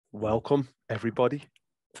Welcome, everybody,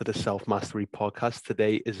 to the Self Mastery Podcast.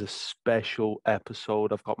 Today is a special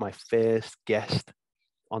episode. I've got my first guest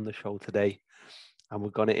on the show today, and we're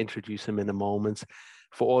going to introduce him in a moment.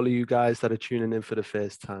 For all of you guys that are tuning in for the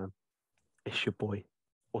first time, it's your boy,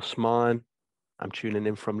 Usman. I'm tuning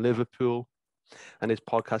in from Liverpool, and his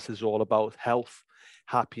podcast is all about health,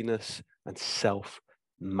 happiness, and self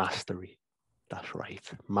mastery. That's right,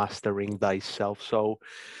 mastering thyself. So,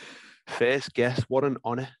 first guest, what an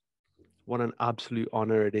honor. What an absolute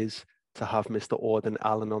honor it is to have Mr. Auden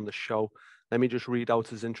Allen on the show. Let me just read out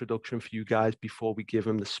his introduction for you guys before we give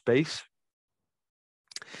him the space.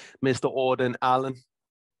 Mr. Auden Allen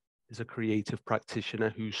is a creative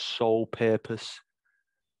practitioner whose sole purpose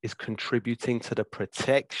is contributing to the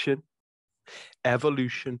protection,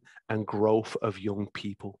 evolution, and growth of young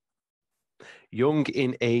people. Young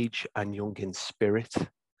in age and young in spirit.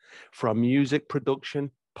 From music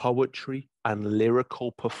production, poetry, and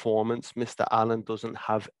lyrical performance, Mr. Allen doesn't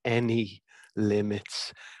have any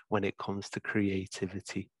limits when it comes to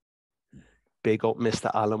creativity. Big up, Mr.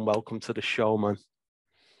 Allen. Welcome to the show, man.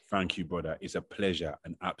 Thank you, brother. It's a pleasure,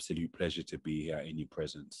 an absolute pleasure to be here in your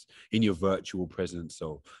presence, in your virtual presence.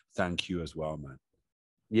 So thank you as well, man.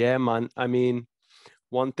 Yeah, man. I mean,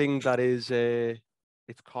 one thing that is,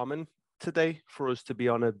 it's common today for us to be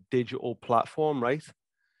on a digital platform, right?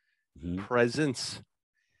 Mm-hmm. Presence.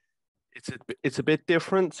 It's a bit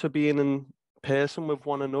different to being in person with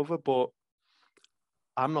one another, but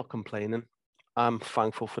I'm not complaining. I'm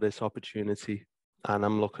thankful for this opportunity, and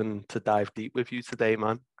I'm looking to dive deep with you today,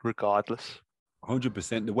 man, regardless.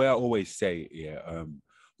 100%. The way I always say it,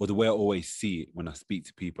 or the way I always see it when I speak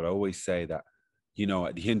to people, I always say that, you know,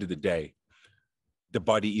 at the end of the day, the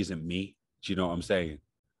body isn't me. Do you know what I'm saying?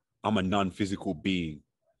 I'm a non-physical being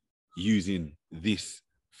using this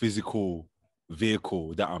physical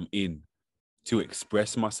vehicle that I'm in to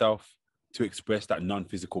express myself, to express that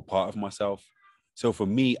non-physical part of myself. So for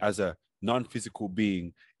me, as a non-physical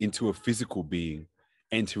being into a physical being,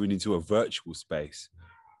 entering into a virtual space,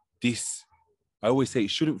 this, I always say, it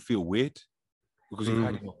shouldn't feel weird because we've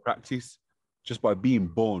had enough practice. Just by being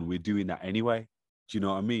born, we're doing that anyway. Do you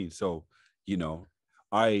know what I mean? So, you know,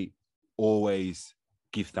 I always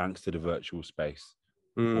give thanks to the virtual space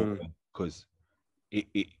because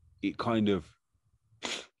it kind of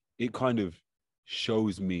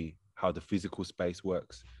shows me how the physical space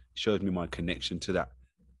works. It shows me my connection to that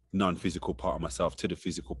non-physical part of myself, to the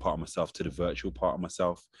physical part of myself, to the virtual part of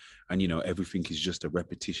myself. And, you know, everything is just a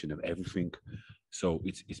repetition of everything. So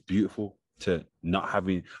it's beautiful to not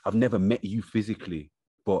having, I've never met you physically,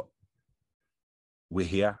 but we're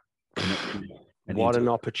here. What an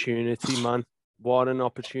opportunity, man. What an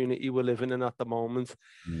opportunity we're living in at the moment.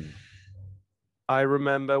 I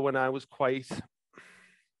remember when I was quite,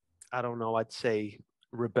 I don't know, I'd say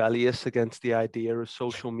rebellious against the idea of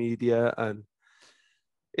social media, and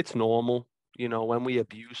it's normal. You know, when we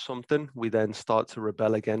abuse something, we then start to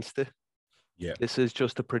rebel against it. Yeah. This is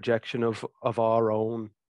just a projection of our own,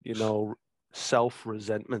 you know,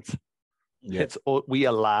 self-resentment. Yeah. We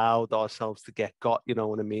allowed ourselves to get got, you know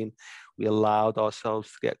what I mean? We allowed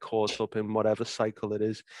ourselves to get caught up in whatever cycle it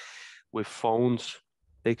is. With phones,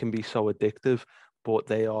 they can be so addictive, but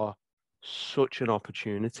they are such an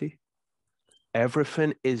opportunity.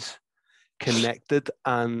 Everything is connected.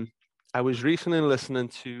 And I was recently listening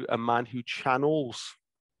to a man who channels.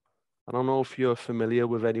 I don't know if you're familiar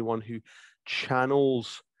with anyone who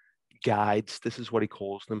channels guides. This is what he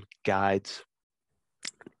calls them, guides.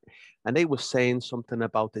 And they were saying something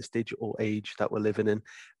about this digital age that we're living in.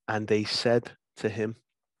 And they said to him,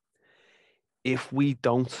 if we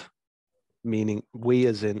don't, meaning we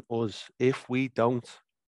as in us, if we don't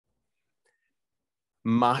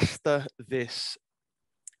master this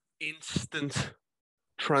instant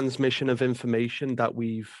transmission of information that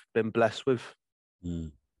we've been blessed with,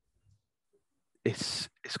 it's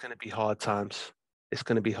going to be hard times. It's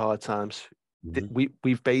going to be hard times.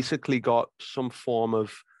 We've basically got some form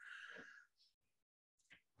of,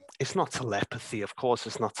 it's not telepathy, of course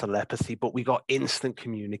it's not telepathy, but we got instant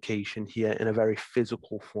communication here in a very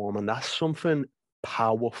physical form. And that's something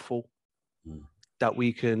powerful that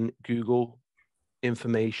we can Google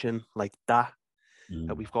information like that,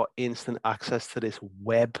 that we've got instant access to this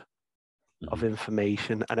web of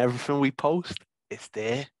information, and everything we post, it's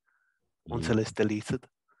there until it's deleted.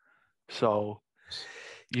 So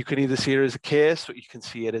you can either see it as a curse or you can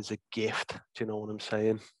see it as a gift. Do you know what I'm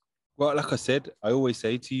saying? Well, like I said, I always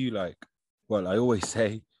say to you, I always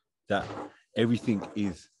say that everything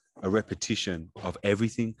is a repetition of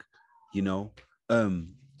everything, you know?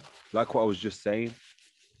 Like what I was just saying,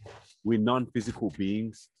 we're non-physical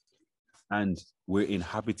beings and we're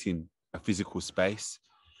inhabiting a physical space.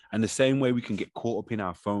 And the same way we can get caught up in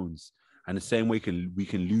our phones, and the same way we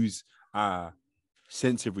can lose our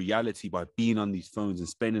sense of reality by being on these phones and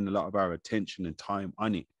spending a lot of our attention and time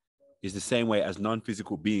on it, is the same way as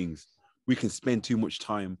non-physical beings, we can spend too much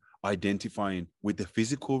time identifying with the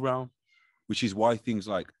physical realm, which is why things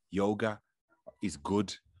like yoga is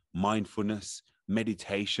good, mindfulness,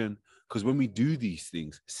 meditation, because when we do these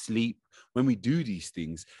things, sleep, when we do these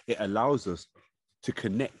things, it allows us to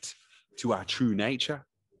connect to our true nature,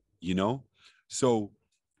 you know? So,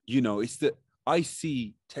 you know, it's that I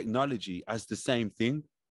see technology as the same thing,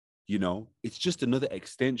 you know? It's just another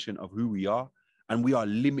extension of who we are, and we are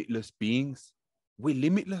limitless beings. We're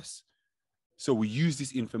limitless. So we use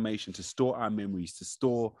this information to store our memories, to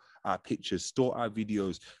store our pictures, store our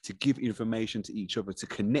videos, to give information to each other, to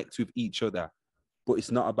connect with each other. But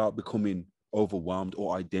it's not about becoming overwhelmed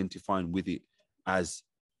or identifying with it as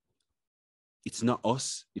it's not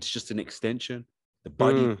us. It's just an extension. The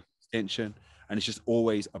body extension. And it's just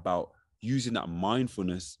always about using that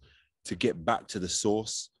mindfulness to get back to the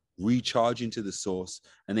source, recharge into the source,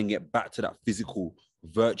 and then get back to that physical,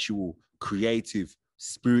 virtual, creative,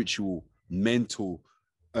 spiritual, mental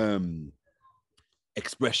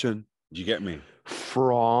expression. Do you get me?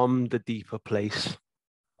 From the deeper place.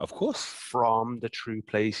 Of course. From the true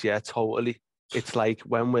place. Yeah, totally. It's like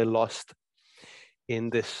when we're lost in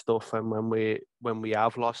this stuff, and when we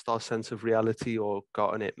have lost our sense of reality or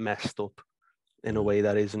gotten it messed up in a way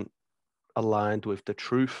that isn't aligned with the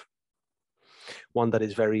truth, one that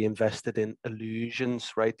is very invested in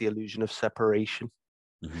illusions, right? The illusion of separation,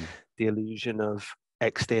 the illusion of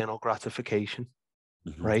external gratification,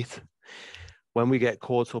 right? When we get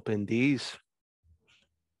caught up in these,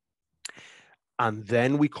 and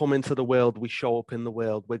then we come into the world, we show up in the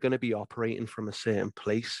world, we're going to be operating from a certain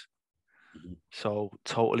place. So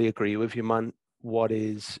totally agree with you, man. What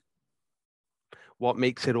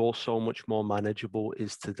makes it all so much more manageable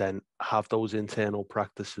is to then have those internal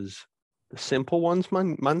practices. The simple ones,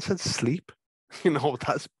 man said sleep. You know,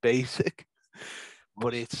 that's basic,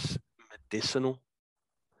 but it's medicinal.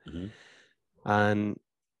 And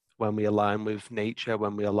when we align with nature,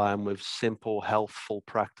 when we align with simple, healthful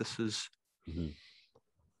practices,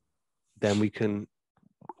 then we can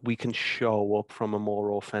show up from a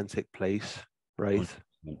more authentic place, right?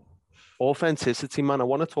 Authenticity, man. I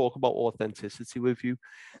want to talk about authenticity with you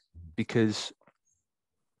because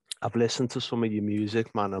I've listened to some of your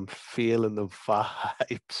music, man. I'm feeling the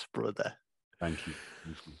vibes, brother. Thank you.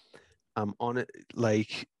 I'm on it.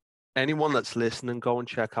 Like, anyone that's listening, go and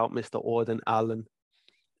check out Mr. Auden.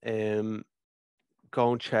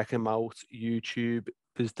 Go and check him out. YouTube.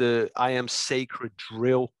 There's the I Am Sacred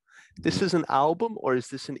Drill. This is an album, or is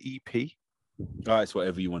this an EP? It's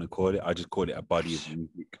whatever you want to call it. I just call it a body of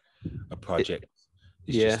music, a project.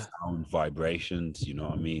 It's just sound vibrations, you know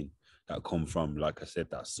what I mean? That come from, like I said,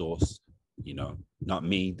 that source, you know, not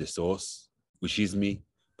me, the source, which is me,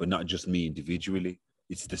 but not just me individually.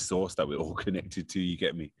 It's the source that we're all connected to, you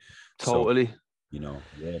get me? Totally. So, you know,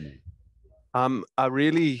 yeah, man. I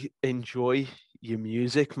really enjoy your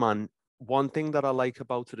music, man. One thing that I like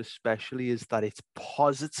about it especially is that it's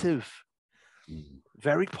positive,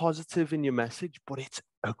 very positive in your message, but it's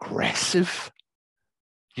aggressive.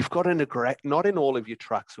 You've got not in all of your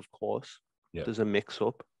tracks, of course. Yeah. There's a mix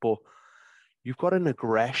up, but you've got an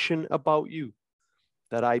aggression about you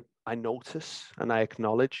that I notice and I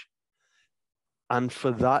acknowledge. And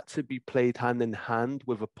for that to be played hand in hand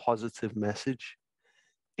with a positive message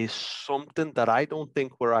is something that I don't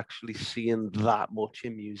think we're actually seeing that much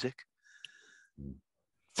in music.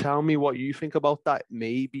 Tell me what you think about that.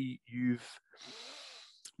 Maybe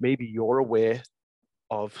you're aware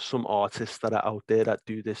of some artists that are out there that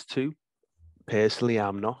do this too. Personally,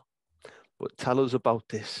 I'm not. But tell us about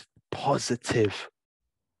this positive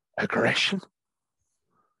aggression.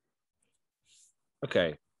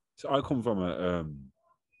 Okay, so I come from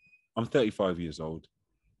I'm 35 years old.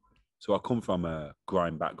 So I come from a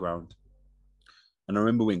grime background. And I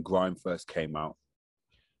remember when grime first came out,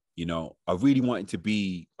 you know, I really wanted to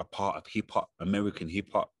be a part of hip hop, American hip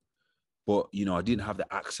hop. But, you know, I didn't have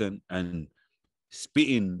the accent, and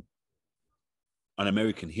spitting on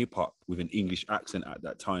American hip hop with an English accent at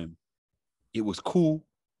that time, it was cool,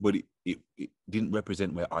 but it didn't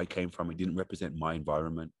represent where I came from. It didn't represent my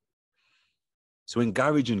environment. So when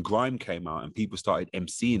garage and grime came out and people started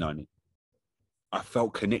MCing on it, I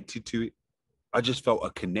felt connected to it. I just felt a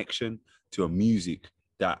connection to a music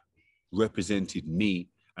that represented me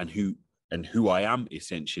and who I am,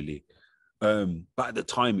 essentially. But at the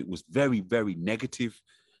time, it was very, very negative.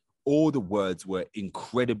 All the words were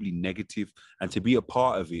incredibly negative, and to be a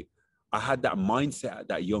part of it I had that mindset at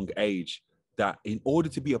that young age that in order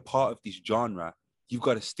to be a part of this genre, you've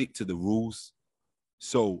got to stick to the rules.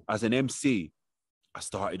 So as an MC, I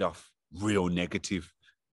started off real negative,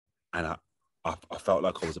 and I felt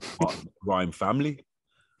like I was a part of the grime family.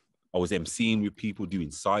 I was emceeing with people,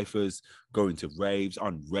 doing ciphers, going to raves,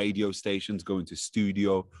 on radio stations, going to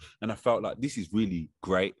studio. And I felt like this is really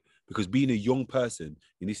great, because being a young person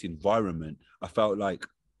in this environment, I felt like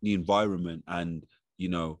the environment and, you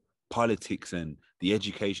know, politics and the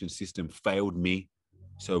education system failed me.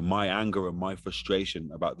 So my anger and my frustration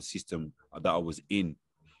about the system that I was in,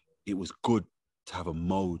 it was good to have a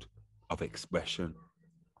mode of expression.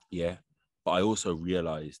 Yeah. But I also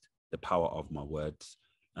realized the power of my words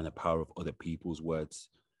and the power of other people's words.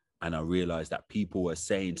 And I realized that people were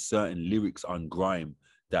saying certain lyrics on grime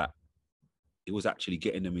that it was actually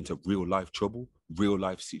getting them into real life trouble, real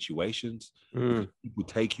life situations. Because people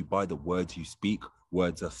take you by the words you speak,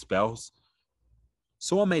 words are spells.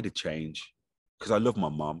 So I made a change because I love my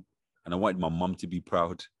mum and I wanted my mum to be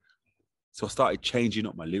proud. So I started changing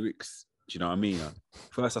up my lyrics. Do you know what I mean?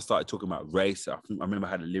 First, I started talking about race. I remember I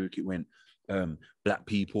had a lyric, it went, Black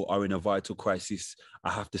people are in a vital crisis. I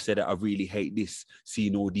have to say that I really hate this,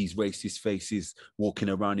 seeing all these racist faces walking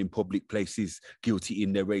around in public places, guilty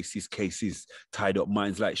in their racist cases, tied up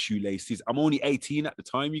minds like shoelaces. I'm only 18 at the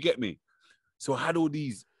time, you get me? So I had all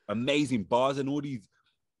these amazing bars, and all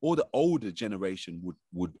the older generation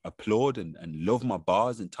would applaud and love my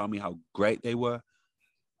bars and tell me how great they were.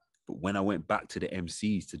 But when I went back to the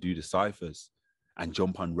MCs to do the ciphers and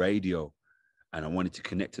jump on radio, and I wanted to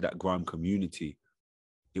connect to that grime community,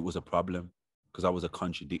 it was a problem because I was a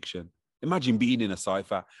contradiction. Imagine being in a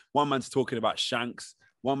cipher. One man's talking about shanks,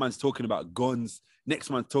 one man's talking about guns, next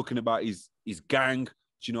man's talking about his gang. Do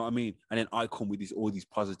you know what I mean? And then I come with all these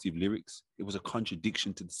positive lyrics. It was a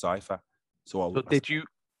contradiction to the cipher. So did you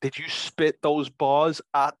spit those bars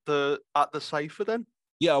at the cipher then?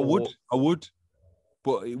 Yeah, I would,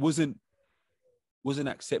 but it wasn't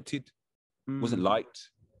accepted, wasn't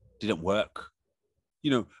liked, didn't work. You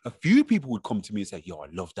know, a few people would come to me and say, yo, I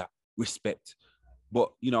love that, respect. But,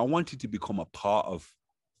 you know, I wanted to become a part of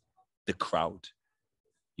the crowd.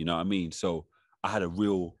 You know what I mean? So I had a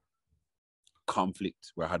real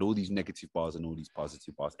conflict where I had all these negative bars and all these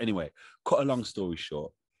positive bars. Anyway, cut a long story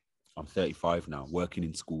short, I'm 35 now, working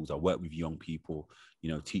in schools. I work with young people, you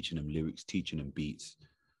know, teaching them lyrics, teaching them beats.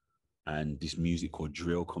 And this music called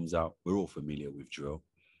drill comes out. We're all familiar with drill.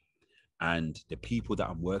 And the people that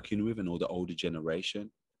I'm working with and all the older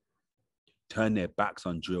generation turn their backs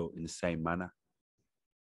on drill in the same manner,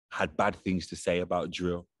 had bad things to say about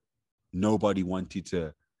drill. Nobody wanted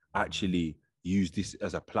to actually use this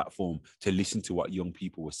as a platform to listen to what young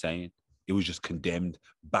people were saying. It was just condemned,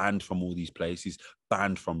 banned from all these places,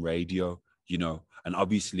 banned from radio, you know. And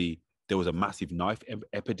obviously there was a massive knife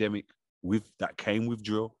epidemic that came with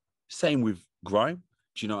drill. Same with grime.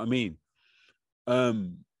 Do you know what I mean?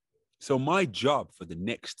 So my job for the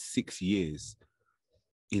next 6 years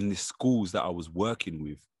in the schools that I was working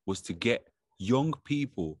with was to get young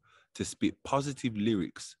people to spit positive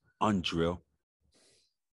lyrics on drill.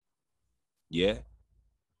 Yeah.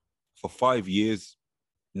 For 5 years,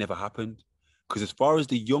 never happened. Because as far as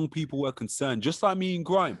the young people were concerned, just like me in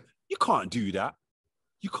grime, you can't do that.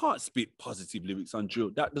 You can't spit positive lyrics on drill.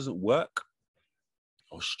 That doesn't work.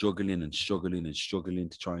 I was struggling and struggling and struggling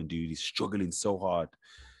to try and do this, struggling so hard.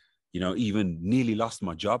 You know, even nearly lost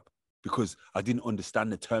my job because I didn't understand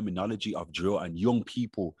the terminology of drill, and young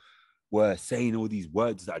people were saying all these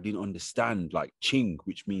words that I didn't understand, like ching,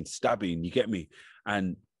 which means stabbing, you get me?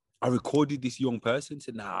 And I recorded this young person,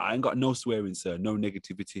 said, nah, I ain't got no swearing, sir, no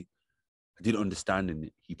negativity. I didn't understand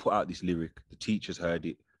it. He put out this lyric, the teachers heard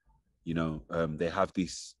it. You know, they have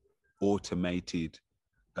this automated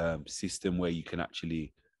system where you can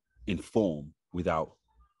actually inform without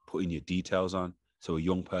putting your details on. So a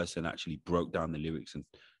young person actually broke down the lyrics and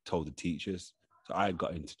told the teachers. So I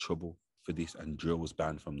got into trouble for this, and drill was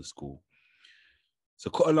banned from the school.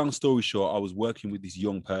 So cut a long story short, I was working with this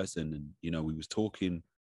young person, and, you know, we was talking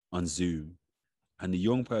on Zoom, and the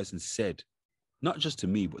young person said, not just to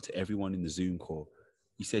me, but to everyone in the Zoom call,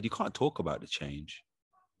 he said, you can't talk about the change.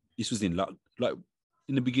 This was in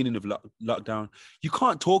in the beginning of lockdown. You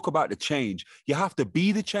can't talk about the change. You have to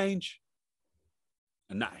be the change.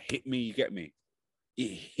 And that hit me, you get me?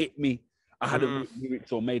 It hit me. I had a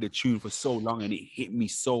lyrics or made a tune for so long, and it hit me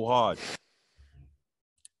so hard.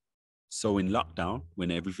 So in lockdown, when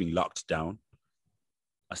everything locked down,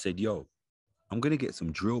 I said, yo, I'm going to get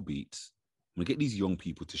some drill beats. I'm going to get these young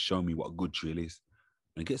people to show me what good drill is.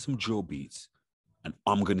 I'm going to get some drill beats, and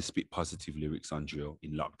I'm going to spit positive lyrics on drill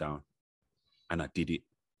in lockdown. And I did it.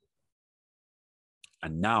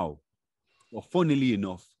 And now, well, funnily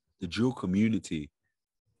enough, the drill community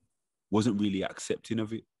wasn't really accepting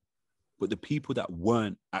of it. But the people that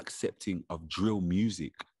weren't accepting of drill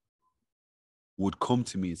music would come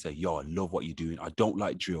to me and say, yo, I love what you're doing. I don't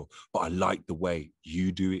like drill, but I like the way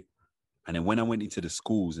you do it. And then when I went into the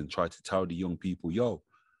schools and tried to tell the young people, yo,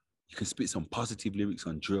 you can spit some positive lyrics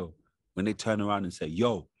on drill. When they turn around and say,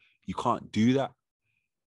 yo, you can't do that,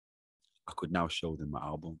 I could now show them my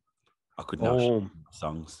album. I could now show them my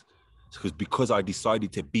songs. Because I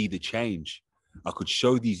decided to be the change, I could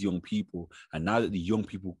show these young people. And now that the young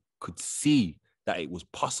people could see that it was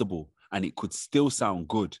possible and it could still sound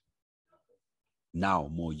good, now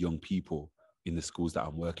more young people in the schools that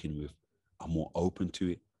I'm working with are more open to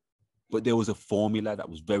it. But there was a formula that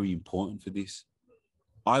was very important for this.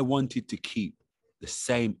 I wanted to keep the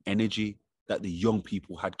same energy that the young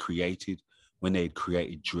people had created when they had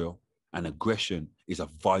created drill. And aggression is a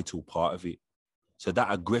vital part of it. So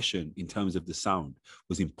that aggression in terms of the sound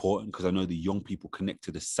was important because I know the young people connect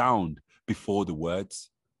to the sound before the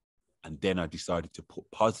words. And then I decided to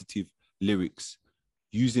put positive lyrics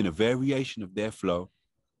using a variation of their flow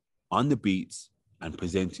on the beats and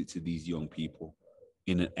present it to these young people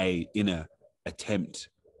in an attempt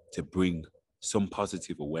to bring some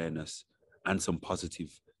positive awareness and some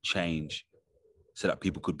positive change so that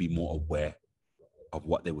people could be more aware of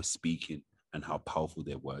what they were speaking and how powerful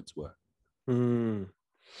their words were.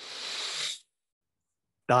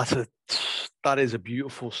 That is a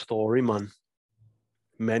beautiful story, man.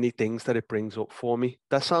 Many things that it brings up for me.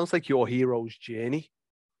 That sounds like your hero's journey.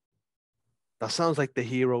 That sounds like the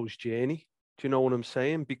hero's journey. Do you know what I'm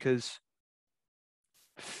saying? Because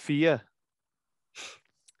fear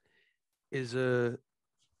is a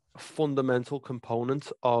fundamental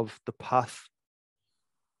component of the path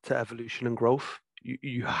to evolution and growth.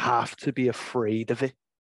 You have to be afraid of it,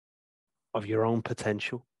 of your own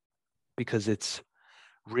potential, because it's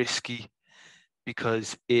risky,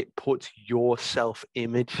 because it puts your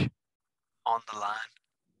self-image on the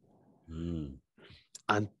line.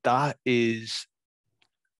 And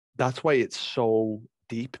that's why it's so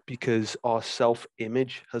deep, because our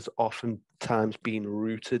self-image has oftentimes been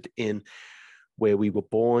rooted in where we were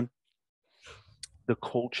born, the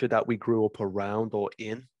culture that we grew up around or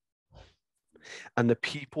in, and the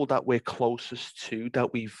people that we're closest to,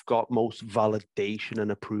 that we've got most validation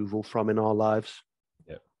and approval from in our lives.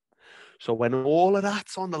 Yep. So when all of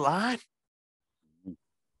that's on the line,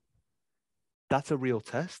 that's a real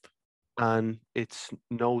test. And it's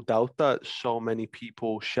no doubt that so many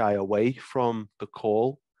people shy away from the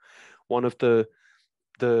call. One of the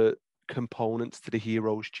components to the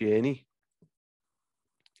hero's journey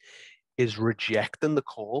is rejecting the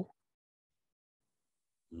call,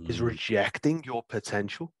 is rejecting your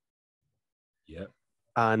potential. Yeah.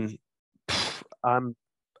 And I'm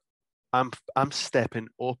stepping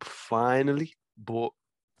up finally, but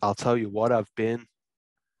I'll tell you what, I've been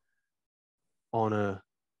on a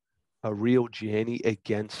real journey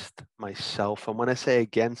against myself. And when I say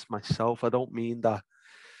against myself, I don't mean to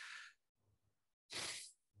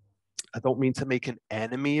make an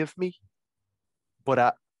enemy of me,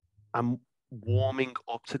 but I'm warming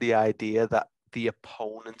up to the idea that the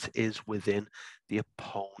opponent is within. The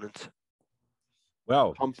opponent.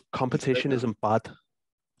 Well, competition isn't bad,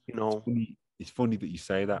 you know. It's funny that you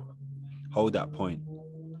say that. Hold that point,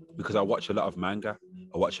 because I watch a lot of manga,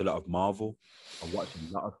 I watch a lot of Marvel, I watch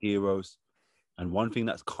a lot of heroes, and one thing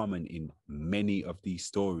that's common in many of these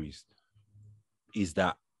stories is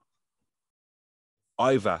that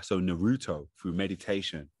so Naruto, through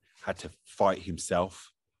meditation, had to fight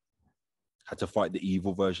himself, had to fight the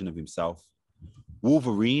evil version of himself.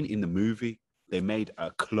 Wolverine, in the movie, they made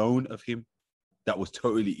a clone of him that was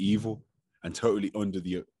totally evil and totally under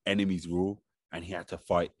the enemy's rule, and he had to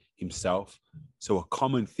fight himself. So a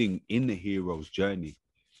common thing in the hero's journey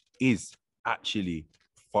is actually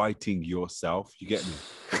fighting yourself. You get me?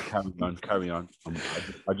 Carry on.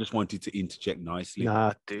 I just wanted to interject nicely.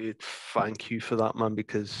 Nah, dude, thank you for that, man,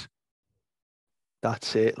 because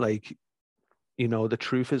that's it. Like, you know, the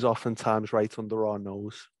truth is oftentimes right under our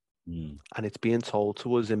nose, and it's being told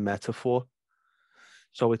to us in metaphor.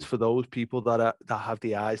 So it's for those people that have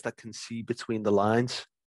the eyes that can see between the lines,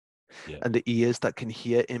 and the ears that can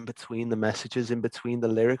hear in between the messages, in between the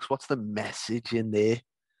lyrics. What's the message in there?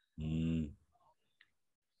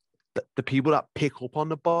 The people that pick up on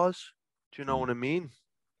the bars. Do you know what I mean?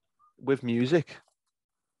 With music,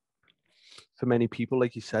 for many people,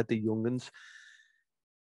 like you said, the young'uns,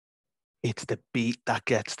 it's the beat that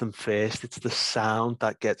gets them first. It's the sound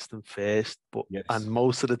that gets them first. But and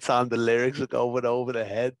most of the time, the lyrics are going over the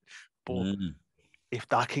head. But if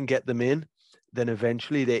that can get them in, then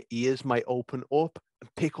eventually their ears might open up and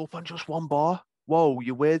pick up on just one bar. Whoa,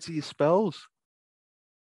 your words are your spells.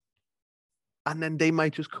 And then they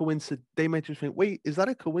might just coincide. They might just think, wait, is that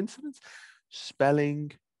a coincidence?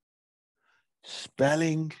 Spelling,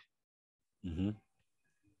 Mm-hmm.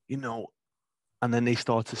 you know, and then they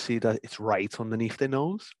start to see that it's right underneath their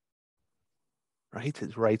nose. Right?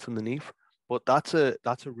 It's right underneath. But that's a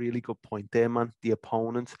really good point there, man. The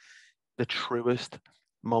opponent, the truest,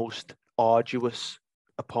 most arduous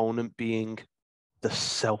opponent being the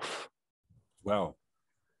self. Well,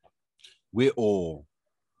 we're all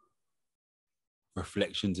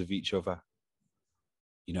reflections of each other.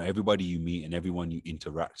 You know, everybody you meet and everyone you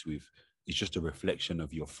interact with is just a reflection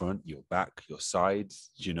of your front, your back, your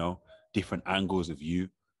sides, you know, different angles of you.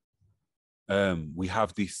 We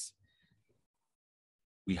have this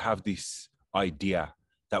idea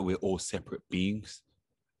that we're all separate beings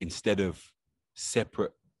instead of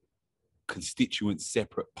separate constituents,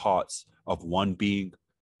 separate parts of one being.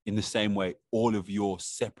 In the same way, all of your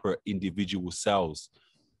separate individual cells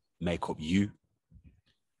make up you.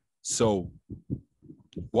 So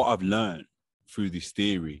what I've learned through this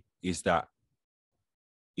theory is that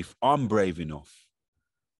if I'm brave enough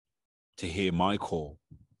to hear my call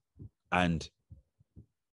and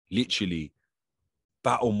literally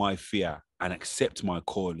battle my fear and accept my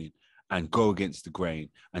calling and go against the grain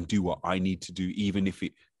and do what I need to do, even if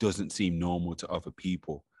it doesn't seem normal to other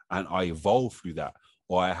people, and I evolve through that,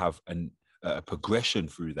 or I have a progression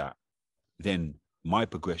through that, then my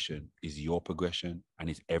progression is your progression and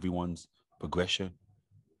is everyone's progression.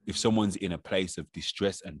 If someone's in a place of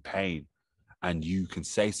distress and pain and you can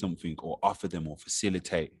say something or offer them or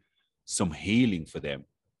facilitate some healing for them,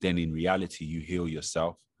 then in reality, you heal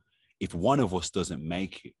yourself. If one of us doesn't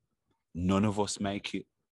make it, none of us make it.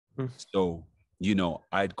 So, you know,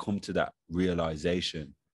 I'd come to that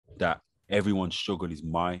realization that everyone's struggle is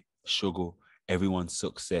my struggle. Everyone's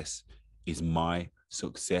success is my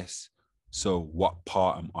success. So what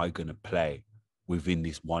part am I going to play within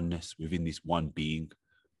this oneness, within this one being?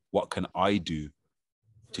 What can I do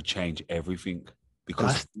to change everything?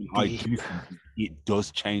 Because when I do something, it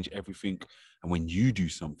does change everything. And when you do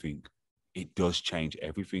something, it does change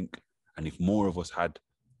everything. And if more of us had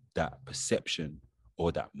that perception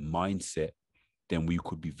or that mindset, then we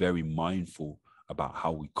could be very mindful about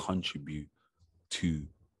how we contribute to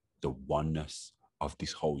the oneness of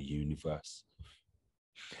this whole universe.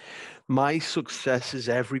 My success is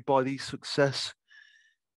everybody's success.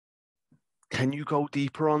 Can you go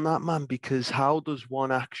deeper on that, man? Because how does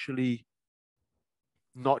one actually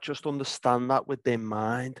not just understand that with their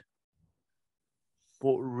mind,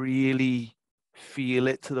 but really feel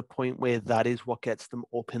it to the point where that is what gets them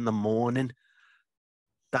up in the morning?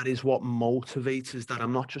 That is what motivates, is that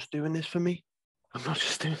I'm not just doing this for me. I'm not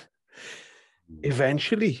just doing.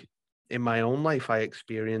 Eventually, in my own life, I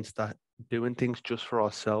experienced that doing things just for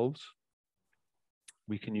ourselves.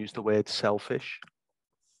 We can use the word selfish.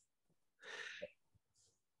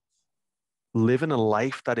 Living a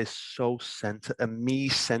life that is so centered, a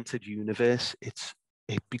me-centered universe, it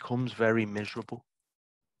becomes very miserable.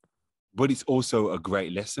 But it's also a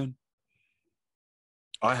great lesson.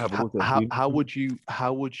 I have also how would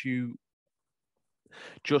you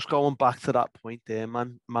just going back to that point there,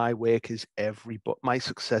 man? My work is my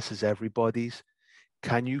success is everybody's.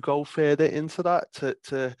 Can you go further into that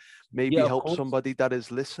to maybe help somebody that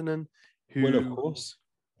is listening who? Well, of course.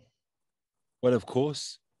 Well, of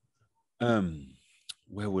course.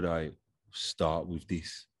 Where would I start with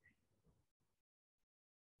this?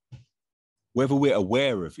 Whether we're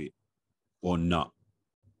aware of it or not,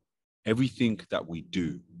 everything that we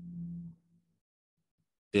do,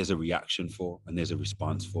 there's a reaction for and there's a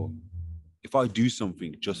response for. If I do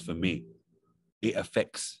something just for me, it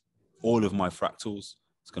affects all of my fractals.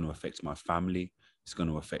 It's going to affect my family. It's going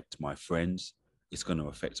to affect my friends. It's going to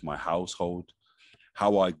affect my household.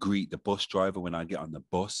 How I greet the bus driver when I get on the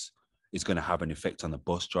bus is going to have an effect on the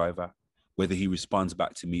bus driver. Whether he responds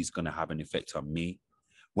back to me is going to have an effect on me.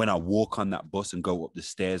 When I walk on that bus and go up the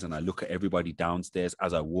stairs and I look at everybody downstairs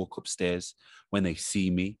as I walk upstairs, when they see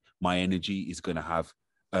me, my energy is going to have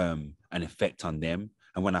an effect on them.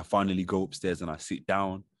 And when I finally go upstairs and I sit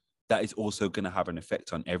down, that is also going to have an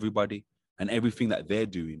effect on everybody. And everything that they're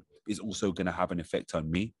doing is also going to have an effect on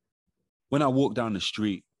me. When I walk down the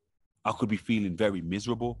street, I could be feeling very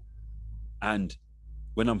miserable. And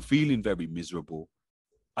when I'm feeling very miserable,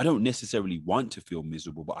 I don't necessarily want to feel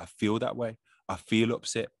miserable, but I feel that way. I feel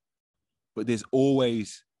upset. But there's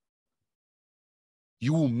always,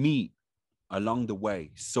 you will meet along the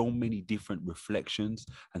way, so many different reflections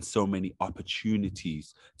and so many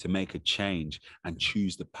opportunities to make a change and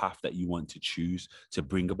choose the path that you want to choose to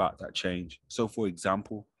bring about that change. So, for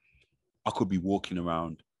example, I could be walking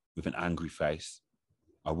around with an angry face.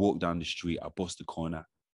 I walk down the street, I bust a corner,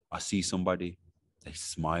 I see somebody, they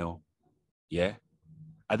smile. Yeah.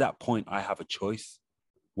 At that point, I have a choice.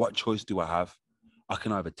 What choice do I have? I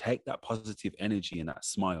can either take that positive energy and that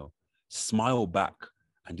smile back,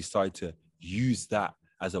 and decide to use that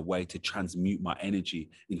as a way to transmute my energy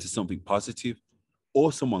into something positive.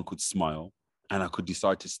 Or someone could smile and I could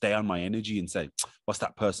decide to stay on my energy and say, what's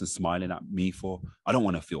that person smiling at me for? I don't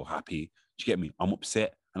want to feel happy. Do you get me? I'm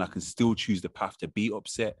upset, and I can still choose the path to be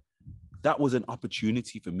upset. That was an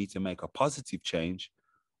opportunity for me to make a positive change,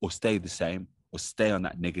 or stay the same, or stay on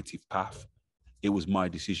that negative path. It was my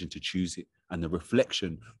decision to choose it. And the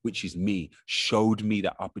reflection, which is me, showed me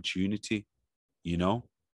that opportunity, you know?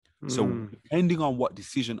 So depending on what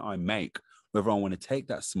decision I make, whether I want to take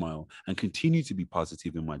that smile and continue to be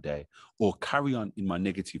positive in my day, or carry on in my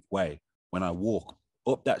negative way, when I walk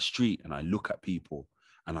up that street and I look at people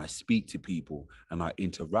and I speak to people and I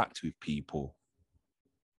interact with people,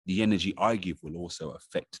 the energy I give will also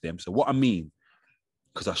affect them. So what I mean,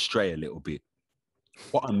 because I stray a little bit,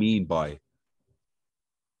 what I mean by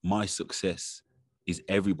my success is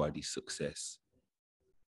everybody's success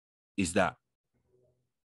is that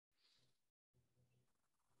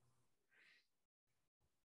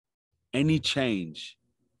any change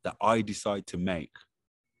that I decide to make,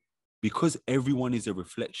 because everyone is a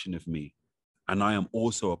reflection of me and I am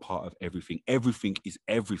also a part of everything, everything is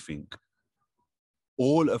everything.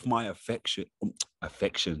 All of my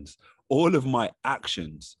affections, all of my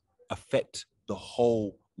actions affect the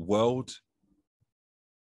whole world.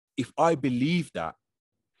 If I believe that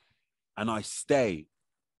and I stay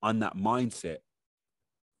on that mindset,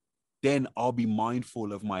 then I'll be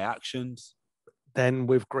mindful of my actions. Then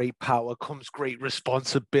with great power comes great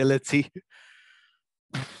responsibility.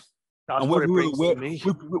 That's And what whether it we're brings aware, to me.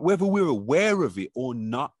 whether we're aware of it or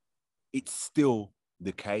not, it's still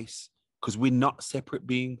the case, because we're not separate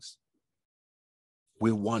beings.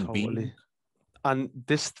 We're one being. And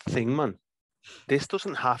this thing, man, this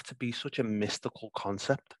doesn't have to be such a mystical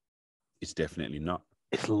concept. It's definitely not.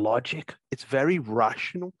 It's logic. It's very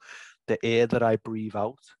rational. The air that I breathe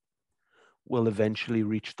out will eventually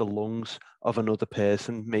reach the lungs of another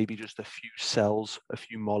person, maybe just a few cells, a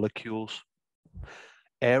few molecules.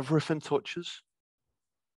 Everything touches.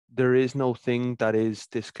 There is no thing that is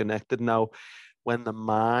disconnected. Now, when the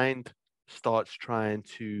mind starts trying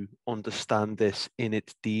to understand this in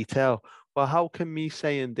its detail, well, how can me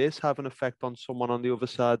saying this have an effect on someone on the other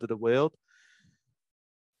side of the world?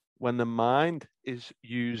 When the mind is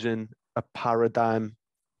using a paradigm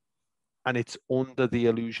and it's under the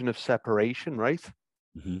illusion of separation, right?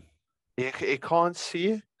 Mm-hmm. It can't see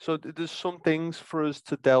it. So there's some things for us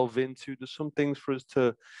to delve into. There's some things for us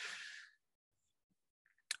to.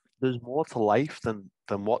 There's more to life than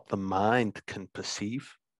what the mind can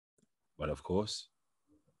perceive. Well, of course.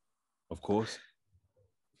 Of course.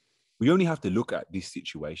 We only have to look at this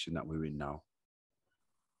situation that we're in now.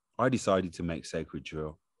 I decided to make Sacred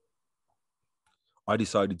Drill. I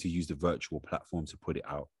decided to use the virtual platform to put it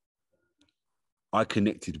out. I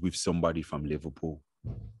connected with somebody from Liverpool,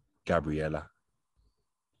 Gabriella.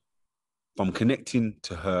 From connecting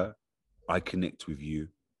to her, I connect with you.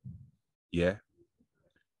 Yeah.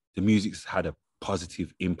 The music's had a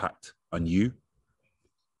positive impact on you.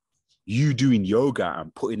 You doing yoga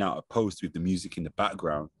and putting out a post with the music in the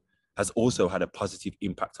background has also had a positive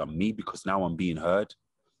impact on me, because now I'm being heard.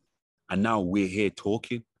 And now we're here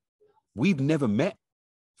talking. We've never met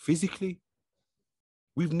physically.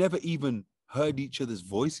 We've never even heard each other's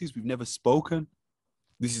voices. We've never spoken.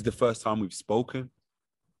 This is the first time we've spoken.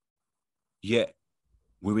 Yet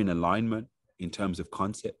we're in alignment in terms of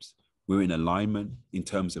concepts. We're in alignment in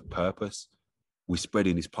terms of purpose. We're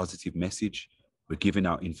spreading this positive message. We're giving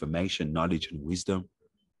out information, knowledge, and wisdom,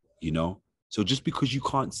 you know? So just because you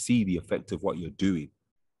can't see the effect of what you're doing,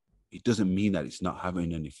 it doesn't mean that it's not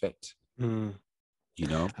having an effect, you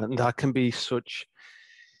know? And that can be such,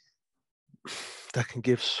 that can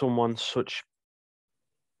give someone such,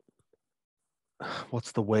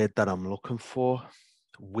 what's the word that I'm looking for?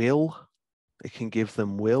 Will. It can give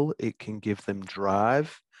them will. It can give them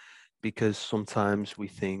drive, because sometimes we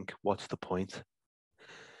think, what's the point?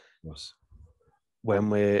 Yes.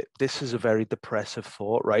 This is a very depressive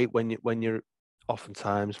thought, right? When you're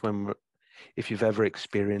oftentimes if you've ever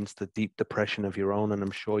experienced a deep depression of your own, and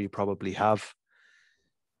I'm sure you probably have,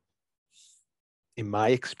 in my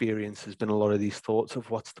experience, there's been a lot of these thoughts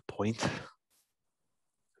of what's the point?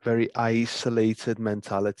 very isolated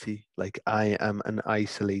mentality. Like, I am an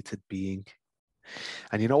isolated being.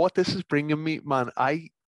 And you know what this is bringing me, man? I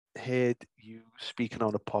heard you speaking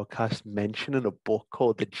on a podcast mentioning a book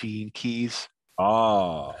called The Gene Keys.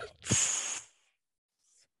 Ah,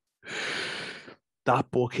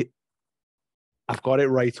 That book, I've got it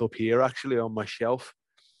right up here actually on my shelf.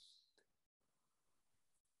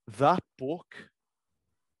 That book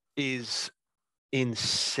is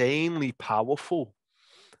insanely powerful.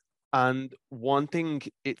 And one thing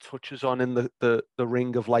it touches on in the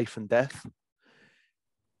ring of life and death,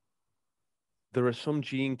 there are some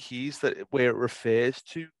gene keys that where it refers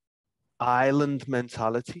to island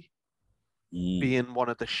mentality being one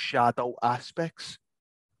of the shadow aspects.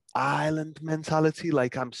 Island mentality,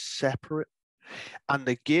 like I'm separate. And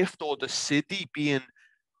the gift or the city being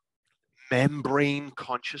membrane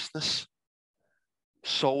consciousness,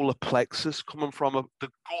 solar plexus coming from the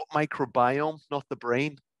gut microbiome, not the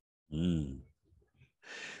brain.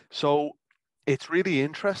 So it's really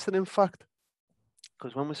interesting, in fact,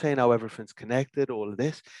 because when we're saying how everything's connected, all of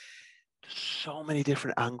this, there's so many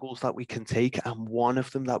different angles that we can take. And one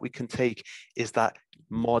of them that we can take is that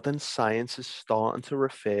modern science is starting to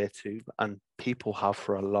refer to, and people have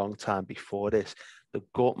for a long time before this, the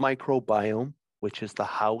gut microbiome, which is the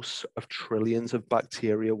house of trillions of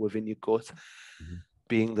bacteria within your gut,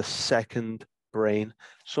 being the second brain.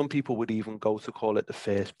 Some people would even go to call it the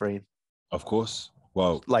first brain. Of course.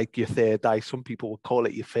 Wow. Like your third eye. Some people would call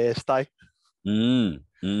it your first eye. You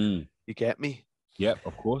get me? Yep,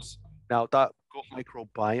 of course. Now, that gut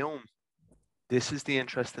microbiome, this is the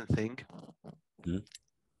interesting thing.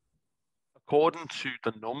 According to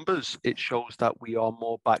the numbers, it shows that we are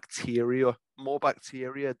more bacteria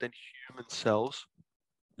than human cells.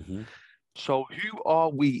 So who are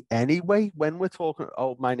we anyway? When we're talking,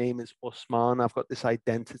 oh, my name is Usman, I've got this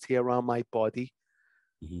identity around my body,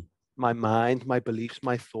 my mind, my beliefs,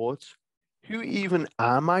 my thoughts. Who even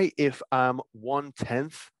am I if I'm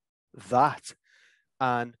 1/10 that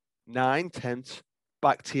and 9/10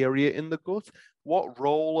 bacteria in the gut? What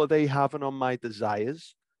role are they having on my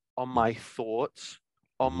desires, on my thoughts,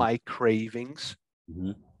 on my cravings?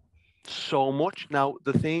 So much. Now,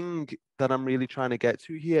 the thing that I'm really trying to get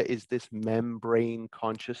to here is this membrane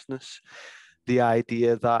consciousness, the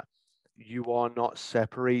idea that you are not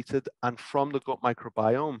separated. And from the gut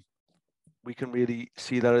microbiome, we can really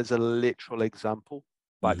see that as a literal example.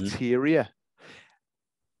 Bacteria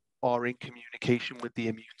are in communication with the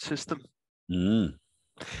immune system.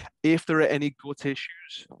 If there are any gut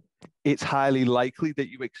issues, it's highly likely that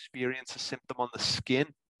you experience a symptom on the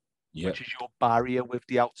skin, which is your barrier with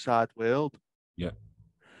the outside world.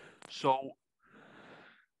 So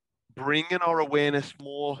bringing our awareness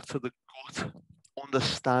more to the gut,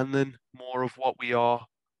 understanding more of what we are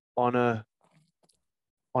on a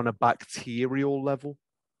bacterial level,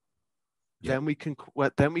 then we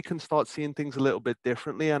can start seeing things a little bit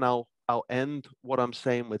differently. And I'll end what I'm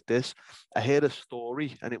saying with this. I heard a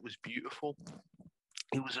story and it was beautiful.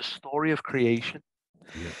 It was a story of creation.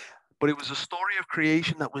 But it was a story of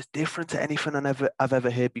creation that was different to anything I've ever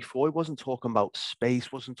heard before. It wasn't talking about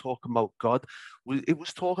space, wasn't talking about God. It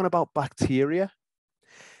was talking about bacteria.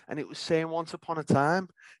 And it was saying once upon a time,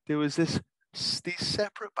 there was these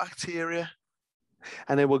separate bacteria,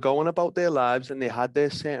 and they were going about their lives and they had their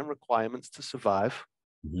certain requirements to survive.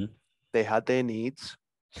 They had their needs,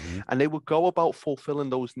 and they would go about fulfilling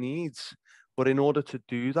those needs. But in order to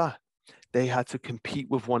do that, they had to compete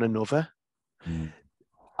with one another.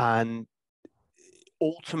 And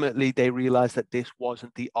ultimately, they realized that this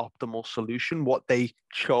wasn't the optimal solution. What they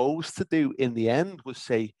chose to do in the end was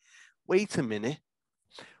say, wait a minute,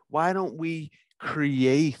 why don't we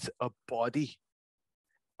create a body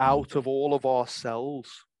out of all of our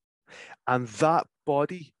cells? And that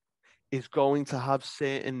body is going to have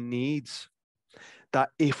certain needs that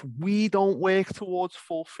if we don't work towards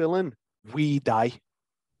fulfilling, we die.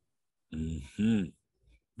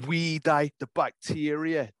 We die. The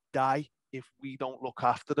bacteria die if we don't look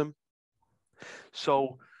after them.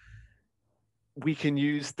 So we can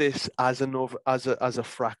use this as a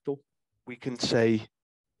fractal. We can say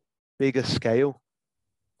bigger scale.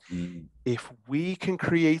 If we can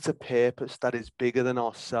create a purpose that is bigger than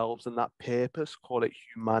ourselves, and that purpose, call it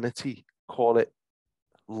humanity, call it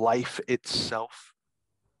life itself,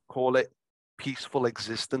 call it peaceful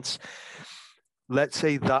existence. Let's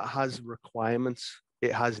say that has requirements,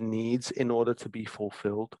 it has needs in order to be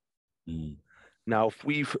fulfilled. Now, if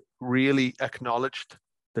we've really acknowledged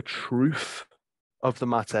the truth of the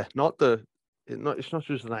matter, it's not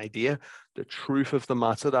just an idea, the truth of the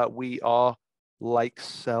matter that we are like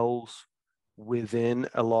cells within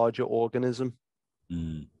a larger organism.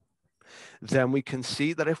 then we can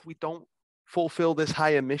see that if we don't fulfill this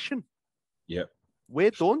higher mission,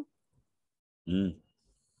 we're done. And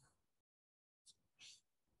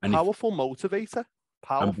Powerful motivator.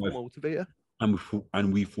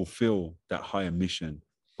 And we fulfill that higher mission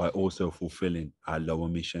by also fulfilling our lower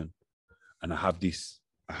mission. And I have this,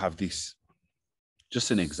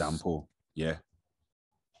 just an example. Yeah.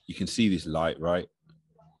 You can see this light, right?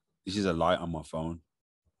 This is a light on my phone,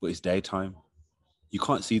 but it's daytime. You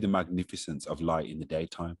can't see the magnificence of light in the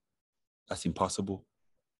daytime. That's impossible.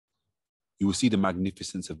 You will see the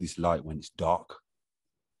magnificence of this light when it's dark.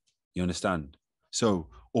 You understand? So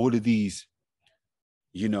all of these,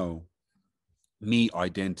 me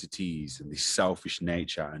identities and this selfish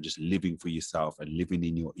nature and just living for yourself and living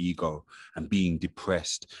in your ego and being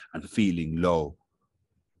depressed and feeling low,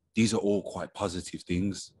 these are all quite positive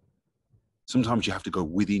things. Sometimes you have to go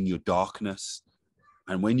within your darkness.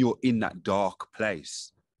 And when you're in that dark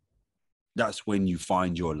place, that's when you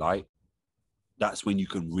find your light. That's when you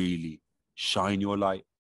can really shine your light.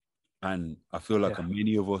 And I feel like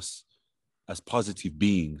many of us as positive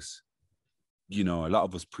beings, a lot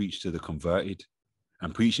of us preach to the converted,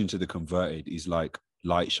 and preaching to the converted is like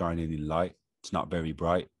light shining in light. It's not very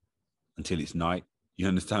bright until it's night. You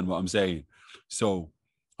understand what I'm saying? So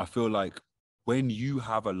I feel like when you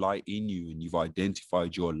have a light in you and you've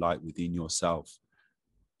identified your light within yourself,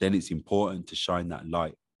 then it's important to shine that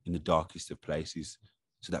light in the darkest of places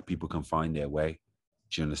so that people can find their way.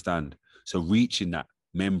 Do you understand? So reaching that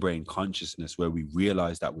membrane consciousness where we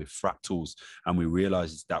realize that we're fractals and we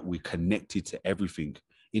realize that we're connected to everything.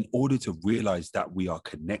 In order to realize that we are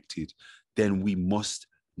connected, then we must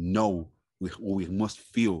know, we must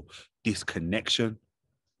feel this connection.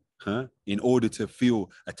 In order to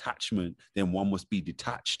feel attachment, then one must be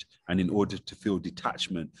detached. And in order to feel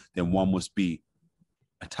detachment, then one must be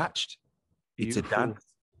attached. Beautiful. It's a dance.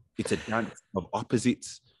 It's a dance of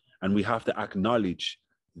opposites. And we have to acknowledge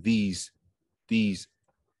the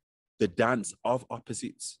dance of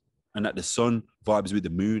opposites, and that the sun vibes with the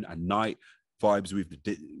moon, and night vibes with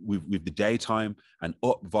the daytime, and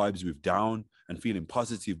up vibes with down, and feeling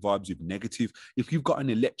positive vibes with negative. If you've got an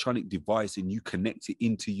electronic device and you connect it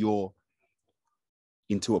into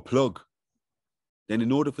a plug, then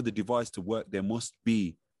in order for the device to work, there must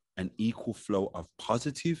be an equal flow of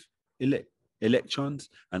positive electrons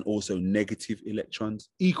and also negative electrons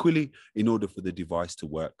equally in order for the device to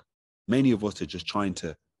work. Many of us are just trying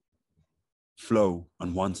to flow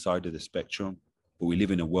on one side of the spectrum, but we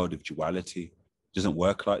live in a world of duality. It doesn't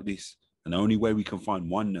work like this. And the only way we can find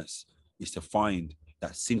oneness is to find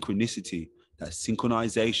that synchronicity, that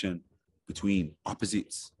synchronization between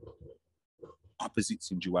opposites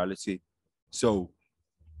in duality. So,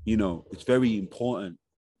 it's very important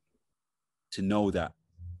to know that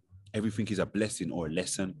everything is a blessing or a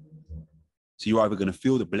lesson. So you're either going to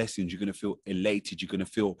feel the blessings, you're going to feel elated, you're going to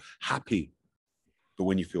feel happy. But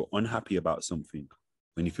when you feel unhappy about something,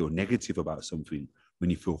 when you feel negative about something, when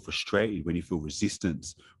you feel frustrated, when you feel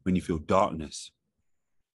resistance, when you feel darkness,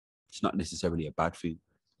 it's not necessarily a bad thing.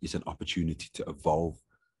 It's an opportunity to evolve.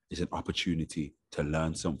 It's an opportunity to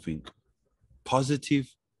learn something.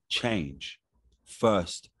 Positive change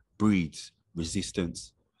first breeds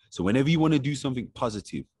resistance. So whenever you want to do something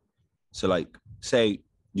positive, so like say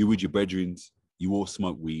you with your brethren, you all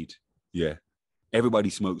smoke weed. Yeah. Everybody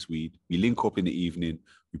smokes weed. We link up in the evening,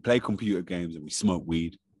 we play computer games and we smoke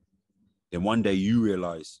weed. Then one day you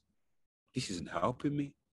realize, this isn't helping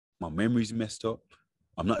me. My memory's messed up.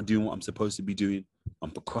 I'm not doing what I'm supposed to be doing.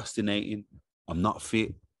 I'm procrastinating. I'm not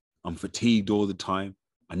fit. I'm fatigued all the time.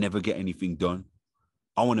 I never get anything done.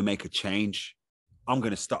 I want to make a change. I'm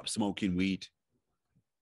going to stop smoking weed.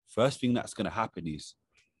 First thing that's going to happen is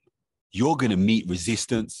you're going to meet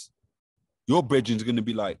resistance. Your brethren's going to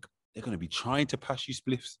be like, they're going to be trying to pass you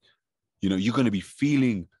spliffs. You're going to be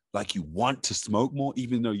feeling like you want to smoke more,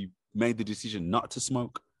 even though you made the decision not to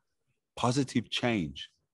smoke. Positive change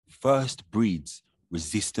first breeds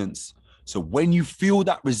resistance. So when you feel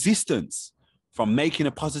that resistance from making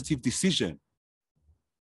a positive decision,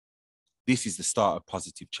 this is the start of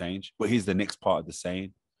positive change. But here's the next part of the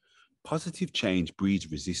saying. Positive change breeds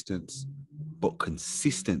resistance, but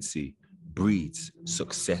consistency breeds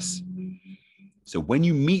success. So when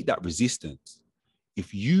you meet that resistance,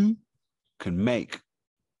 if you can make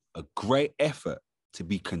a great effort to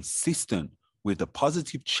be consistent with the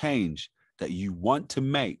positive change that you want to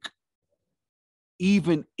make,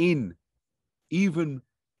 even in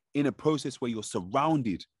a process where you're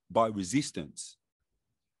surrounded by resistance,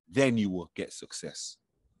 then you will get success.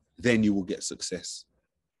 Then you will get success.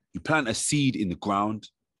 You plant a seed in the ground,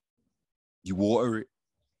 you water it.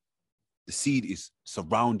 The seed is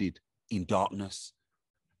surrounded in darkness,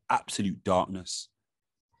 absolute darkness.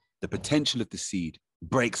 The potential of the seed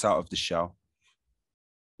breaks out of the shell.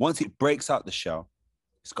 Once it breaks out the shell,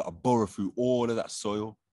 it's got to burrow through all of that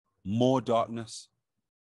soil, more darkness.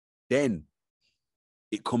 Then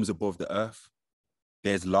it comes above the earth.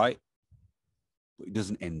 There's light, but it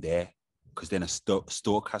doesn't end there, because then a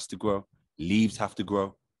stalk has to grow, leaves have to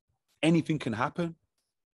grow. Anything can happen.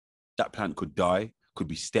 That plant could die, could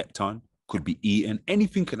be stepped on, could be eaten.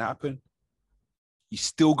 Anything can happen. You're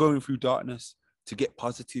still going through darkness to get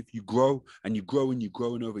positive. You grow and you grow and you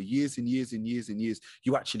grow, and over years and years and years and years,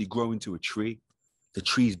 you actually grow into a tree. The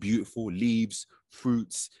tree is beautiful, leaves,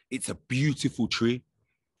 fruits. It's a beautiful tree.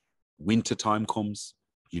 Winter time comes,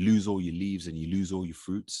 you lose all your leaves and you lose all your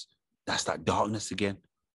fruits. That's that darkness again.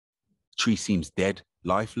 The tree seems dead,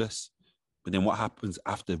 lifeless. But then what happens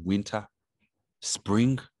after winter?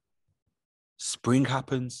 Spring. Spring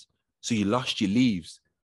happens. So you lost your leaves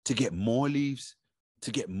to get more leaves,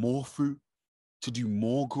 to get more fruit, to do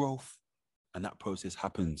more growth. And that process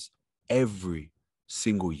happens every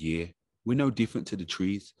single year. We're no different to the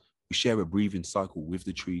trees. We share a breathing cycle with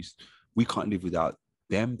the trees. We can't live without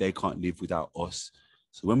them. They can't live without us.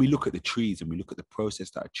 So when we look at the trees and we look at the process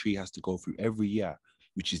that a tree has to go through every year,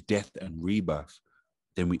 which is death and rebirth,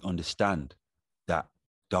 then we understand that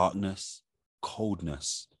darkness,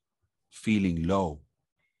 coldness, feeling low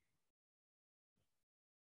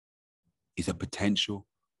is a potential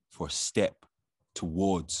for a step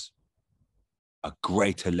towards a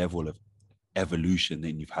greater level of evolution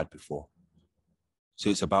than you've had before. So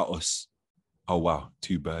it's about us. Oh, wow,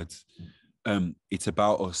 two birds. It's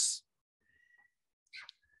about us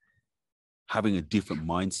having a different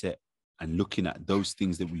mindset and looking at those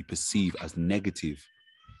things that we perceive as negative,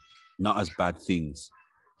 not as bad things,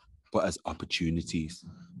 but as opportunities.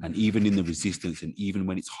 And even in the resistance, and even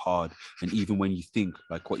when it's hard, and even when you think,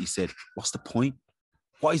 like what you said, what's the point?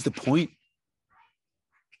 What is the point?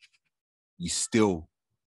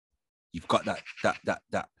 You've got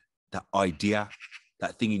that idea,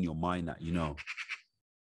 that thing in your mind that, you know,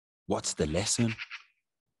 what's the lesson?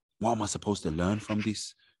 What am I supposed to learn from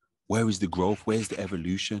this? Where is the growth? Where's the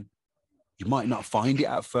evolution? You might not find it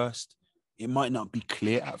at first. It might not be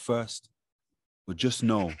clear at first, but just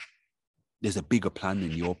know there's a bigger plan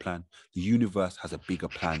than your plan. The universe has a bigger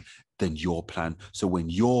plan than your plan. So when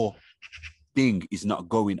your thing is not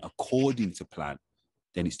going according to plan,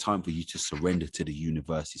 then it's time for you to surrender to the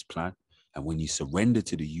universe's plan. And when you surrender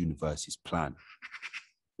to the universe's plan,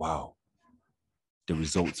 wow, the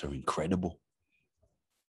results are incredible.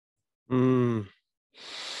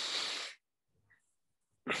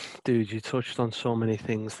 Dude, you touched on so many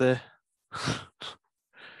things there.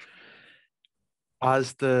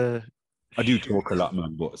 As the I do talk a lot,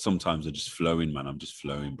 man, but sometimes I'm just flowing, man. I'm just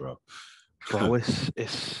flowing, bro. bro,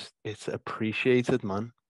 it's appreciated,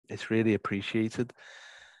 man. It's really appreciated.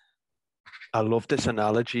 I love this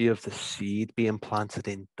analogy of the seed being planted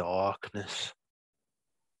in darkness.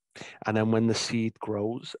 And then when the seed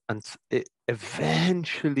grows and it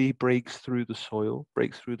eventually breaks through the soil,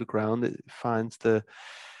 breaks through the ground, it finds the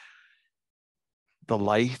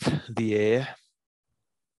light, the air.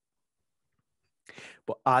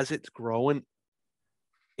 But as it's growing,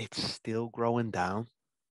 it's still growing down.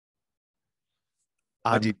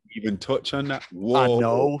 I didn't even touch on that. Whoa. I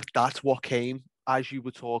know, that's what came as you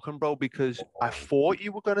were talking, bro, because I thought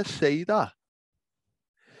you were going to say that.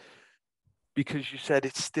 Because you said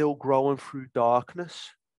it's still growing through darkness.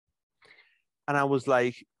 And I was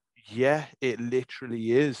like, yeah, it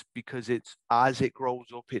literally is, because it's as it grows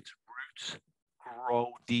up, its roots grow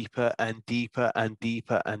deeper and deeper and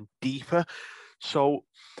deeper and deeper. So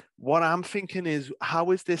what I'm thinking is, how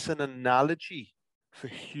is this an analogy for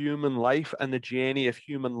human life and the journey of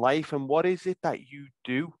human life? And what is it that you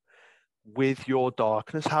do with your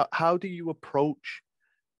darkness? How do you approach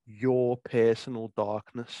your personal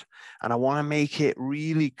darkness? And I want to make it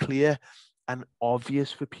really clear and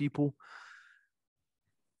obvious for people.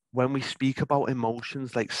 When we speak about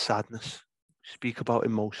emotions like sadness, we speak about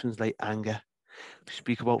emotions like anger, we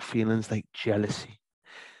speak about feelings like jealousy.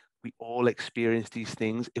 We all experience these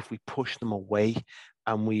things. If we push them away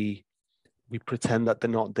and we pretend that they're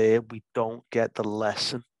not there, we don't get the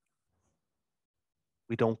lesson.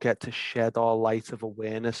 We don't get to shed our light of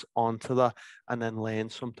awareness onto that and then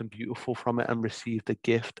learn something beautiful from it and receive the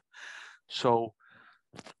gift. So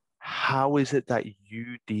how is it that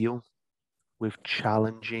you deal with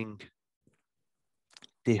challenging,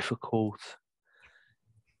 difficult,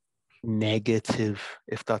 negative,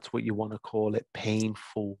 if that's what you want to call it,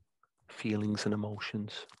 painful feelings and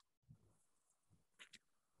emotions?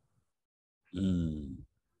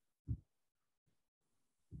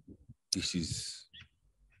 This is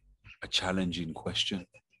a challenging question.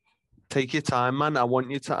 Take your time, man. I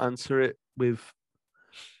want you to answer it with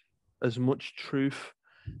as much truth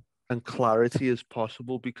and clarity as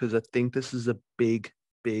possible, because I think this is a big,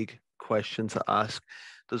 big question to ask.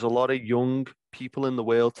 There's a lot of young people in the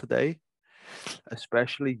world today,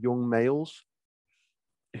 especially young males,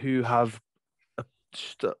 who have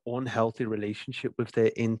just an unhealthy relationship with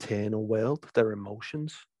their internal world, their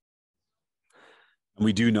emotions. And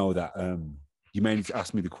we do know that you may need to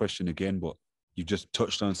ask me the question again, but you just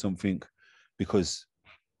touched on something, because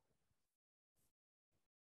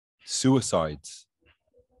suicides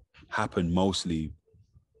happen mostly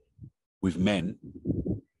with men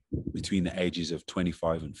between the ages of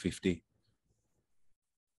 25 and 50.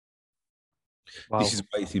 Wow. This is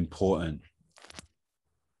why it's important.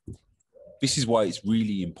 This is why it's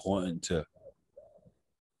really important to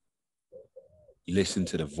listen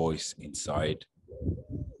to the voice inside.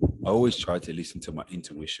 I always try to listen to my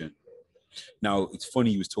intuition. Now, it's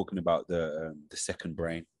funny you was talking about the second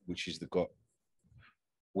brain, which is the gut.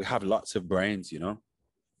 We have lots of brains, you know.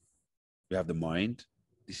 We have the mind.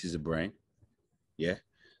 This is a brain. Yeah.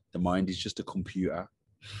 The mind is just a computer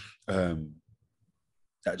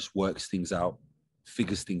that just works things out,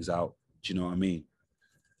 figures things out. Do you know what I mean?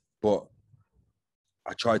 But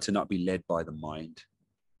I try to not be led by the mind.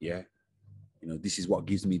 Yeah. You know, this is what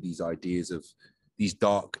gives me these ideas of these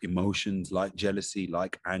dark emotions like jealousy,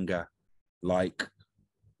 like anger, like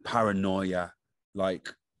paranoia,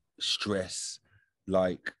 like stress,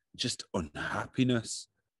 like just unhappiness.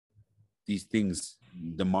 These things,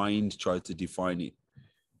 the mind tries to define it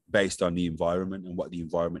based on the environment and what the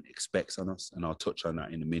environment expects on us. And I'll touch on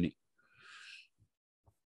that in a minute.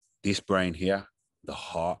 This brain here, the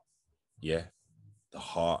heart, yeah, the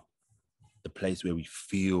heart, the place where we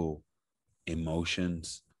feel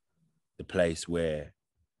emotions, the place where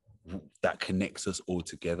that connects us all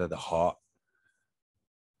together, the heart.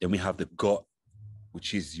 Then we have the gut,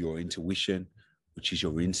 which is your intuition, which is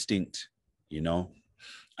your instinct, you know.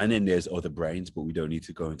 And then there's other brains, but we don't need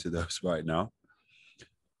to go into those right now.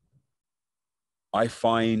 I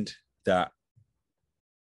find that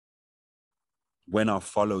when I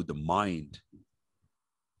follow the mind,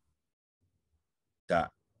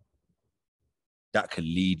 that can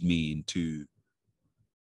lead me into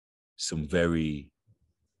some very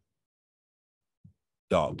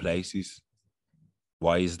dark places.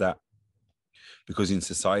 Why is that? Because in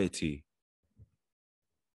society,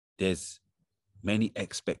 there's many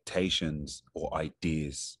expectations or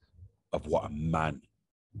ideas of what a man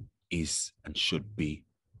is and should be.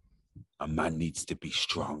 A man needs to be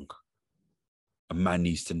strong. A man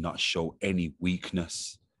needs to not show any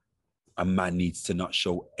weakness. A man needs to not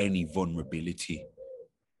show any vulnerability,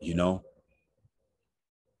 you know?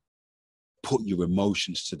 Put your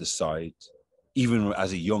emotions to the side. Even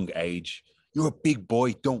as a young age, you're a big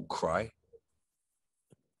boy, don't cry.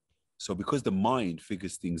 So because the mind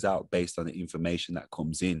figures things out based on the information that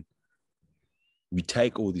comes in, we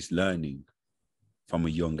take all this learning from a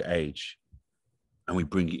young age and we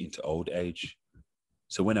bring it into old age.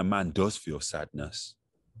 So when a man does feel sadness,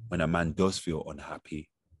 when a man does feel unhappy,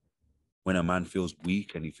 when a man feels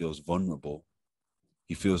weak and he feels vulnerable,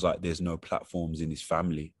 he feels like there's no platforms in his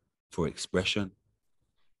family for expression,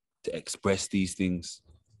 to express these things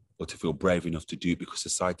or to feel brave enough to do it because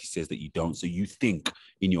society says that you don't. So you think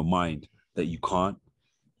in your mind that you can't,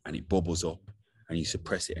 and it bubbles up, and you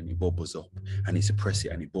suppress it and it bubbles up, and you suppress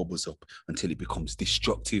it and it bubbles up until it becomes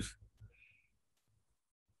destructive.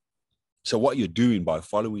 So what you're doing by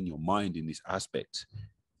following your mind in this aspect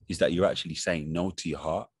is that you're actually saying no to your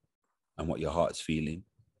heart and what your heart's feeling.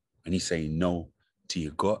 And you're saying no to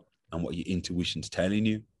your gut and what your intuition's telling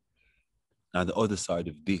you. Now, the other side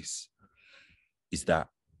of this is that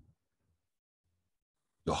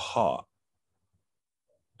your heart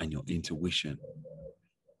and your intuition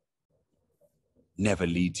never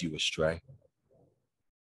leads you astray.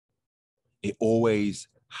 It always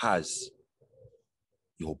has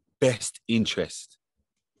your best interest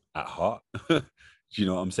at heart. Do you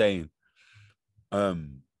know what I'm saying?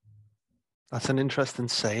 That's an interesting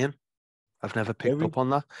saying. I've never picked up on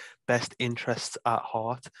that. Best interests at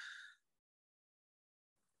heart.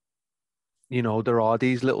 You know, there are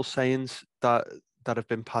these little sayings that have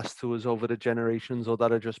been passed to us over the generations, or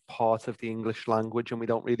that are just part of the English language and we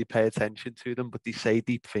don't really pay attention to them, but they say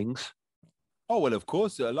deep things. Oh, well, of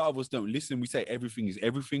course, a lot of us don't listen. We say everything is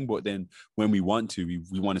everything, but then when we want to,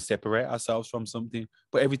 we want to separate ourselves from something,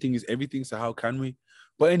 but everything is everything. So how can we?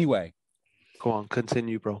 But anyway. Go on,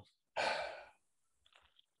 continue, bro.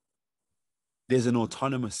 There's an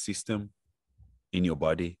autonomous system in your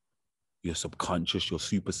body your subconscious, your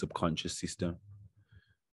super subconscious system.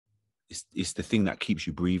 It's the thing that keeps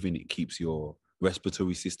you breathing. It keeps your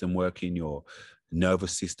respiratory system working, your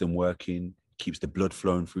nervous system working, keeps the blood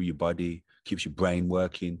flowing through your body, keeps your brain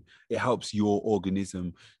working. It helps your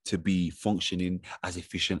organism to be functioning as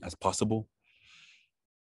efficient as possible.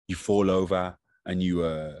 You fall over and you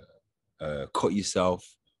cut yourself,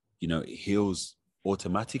 it heals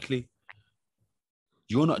automatically.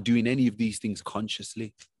 You're not doing any of these things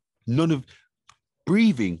consciously.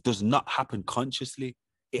 Breathing does not happen consciously.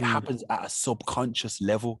 It happens at a subconscious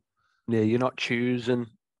level. Yeah, you're not choosing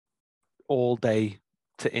all day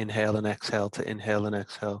to inhale and exhale,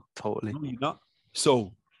 Totally. No, you're not.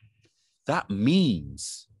 So that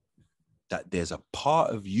means that there's a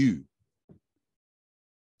part of you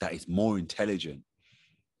that is more intelligent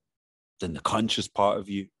than the conscious part of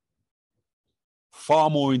you. Far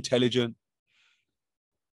more intelligent.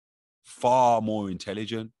 Far more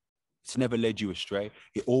intelligent. It's never led you astray.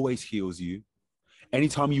 It always heals you.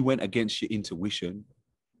 Anytime you went against your intuition,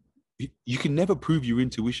 you can never prove your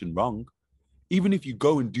intuition wrong. Even if you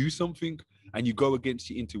go and do something and you go against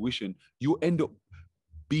your intuition, you'll end up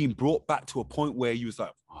being brought back to a point where you was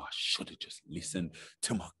like, oh, I should have just listened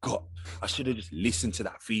to my gut. I should have just listened to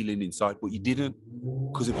that feeling inside, but you didn't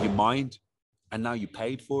because of your mind. And now you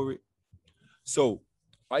paid for it. So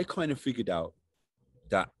I kind of figured out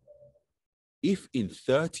that if in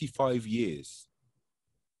 35 years,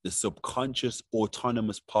 the subconscious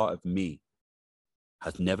autonomous part of me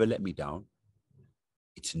has never let me down,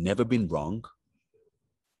 it's never been wrong.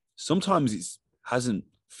 Sometimes it hasn't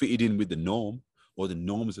fitted in with the norm or the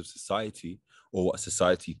norms of society or what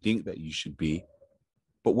society think that you should be.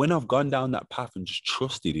 But when I've gone down that path and just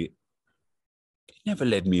trusted it, it never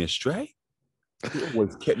led me astray. It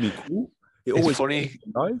always kept me cool. It always kept me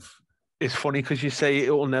alive. It's funny because you say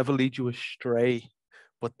it will never lead you astray,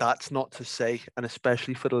 but that's not to say, and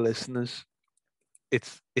especially for the listeners,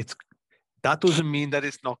 it's that doesn't mean that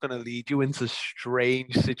it's not going to lead you into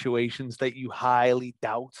strange situations that you highly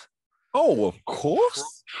doubt. Oh, of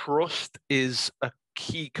course. Trust is a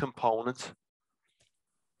key component.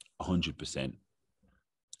 100%.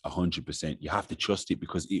 100%. You have to trust it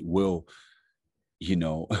because it will, you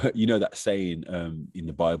know that saying in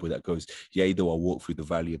the Bible that goes, yea, though I walk through the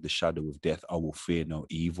valley of the shadow of death, I will fear no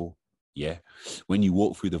evil. Yeah. When you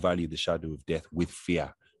walk through the valley of the shadow of death with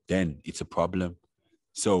fear, then it's a problem.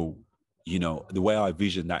 So, the way I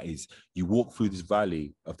vision that is you walk through this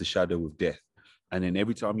valley of the shadow of death. And then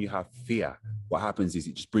every time you have fear, what happens is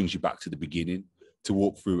it just brings you back to the beginning to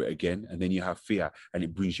walk through it again. And then you have fear and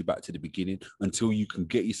it brings you back to the beginning until you can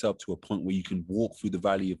get yourself to a point where you can walk through the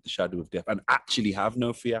valley of the shadow of death and actually have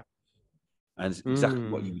no fear. And exactly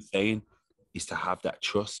what you were saying is to have that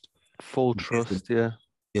trust. Full trust, yeah.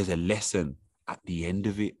 There's a lesson at the end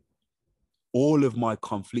of it. All of my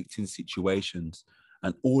conflicting situations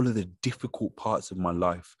and all of the difficult parts of my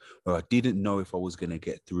life where I didn't know if I was going to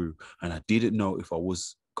get through and I didn't know if I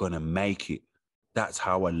was going to make it. That's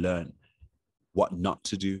how I learned what not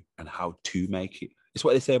to do and how to make it. It's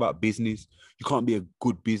what they say about business. You can't be a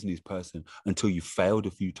good business person until you've failed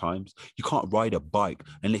a few times. You can't ride a bike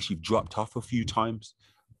unless you've dropped off a few times.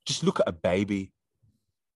 Just look at a baby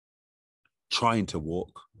trying to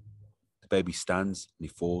walk. The baby stands and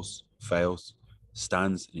he falls, fails,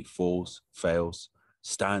 stands and it falls, fails,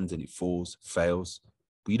 stands and it falls, fails.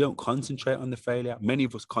 But you don't concentrate on the failure. Many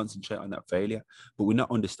of us concentrate on that failure, but we're not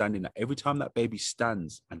understanding that every time that baby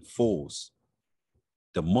stands and falls,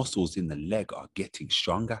 the muscles in the leg are getting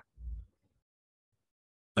stronger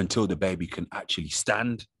until the baby can actually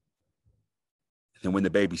stand. And when the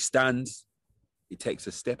baby stands, it takes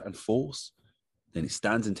a step and falls. Then it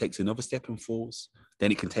stands and takes another step and falls.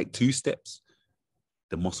 Then it can take 2 steps.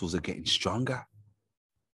 The muscles are getting stronger.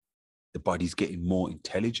 The body's getting more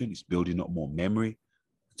intelligent. It's building up more memory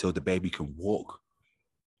until the baby can walk.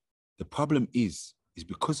 The problem is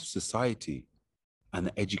because of society and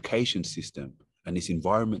the education system and this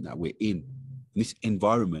environment that we're in. This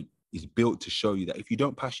environment is built to show you that if you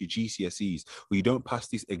don't pass your GCSEs or you don't pass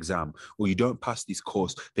this exam or you don't pass this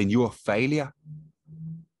course, then you're a failure.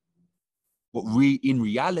 But in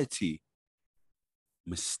reality,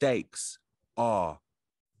 mistakes are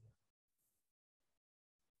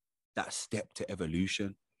that step to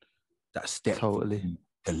evolution, that step Totally.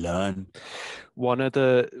 to learn. One of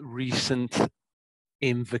the recent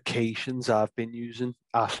invocations I've been using,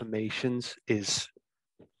 affirmations, is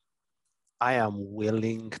I am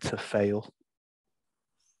willing to fail.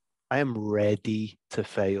 I am ready to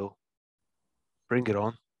fail. Bring it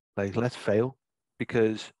on. Let's fail.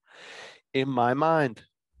 Because in my mind,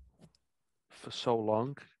 for so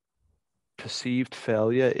long, perceived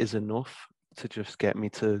failure is enough to just get me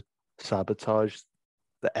to sabotage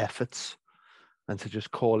the efforts and to just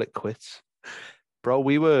call it quits.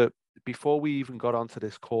 Bro, before we even got onto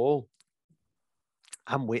this call,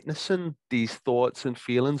 I'm witnessing these thoughts and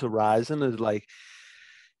feelings arising as like,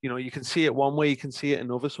 you can see it one way, you can see it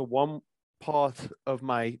another. So one part of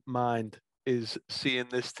my mind is seeing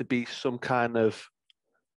this to be some kind of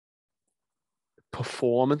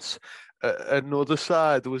performance. Another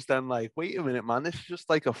side was then like, wait a minute, man, this is just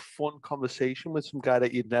like a fun conversation with some guy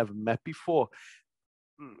that you'd never met before.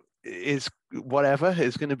 Is whatever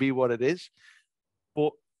is going to be what it is.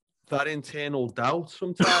 But that internal doubt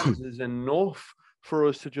sometimes is enough for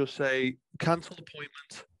us to just say, cancel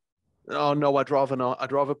appointment. Oh no, I'd rather not.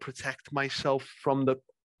 I'd rather protect myself from the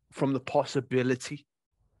possibility.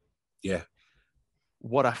 Yeah.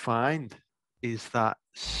 What I find is that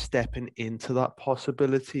stepping into that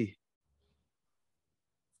possibility,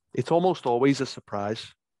 it's almost always a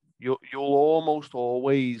surprise. You'll almost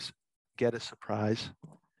always get a surprise,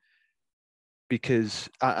 because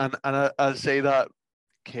I say that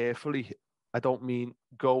carefully. I don't mean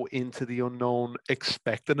go into the unknown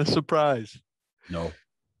expecting a surprise. No.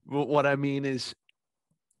 What I mean is,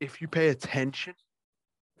 if you pay attention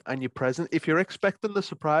and you're present, if you're expecting the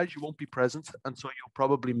surprise, you won't be present, and so you'll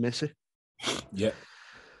probably miss it. Yeah.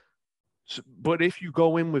 So, but if you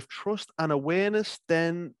go in with trust and awareness,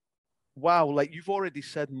 then wow, like you've already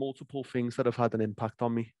said multiple things that have had an impact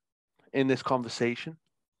on me in this conversation.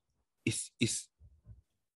 It's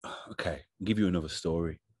okay. I'll give you another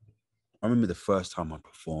story. I remember the first time I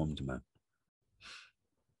performed, man.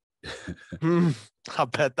 I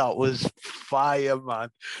bet that was fire, man.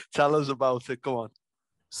 Tell us about it. Go on.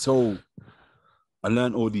 So I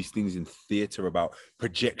learned all these things in theater about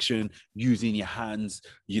projection, using your hands,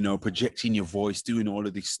 projecting your voice, doing all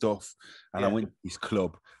of this stuff. And I went to this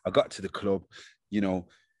club. I got to the club,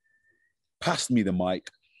 passed me the mic.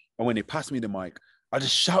 And when they passed me the mic, I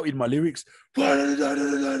just shouted my lyrics.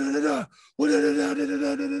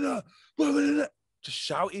 Just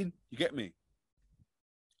shouting, you get me?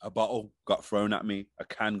 A bottle got thrown at me. A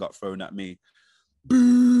can got thrown at me.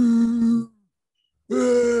 Boo!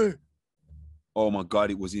 Oh my God,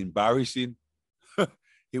 it was embarrassing.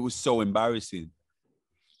 It was so embarrassing.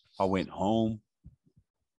 I went home,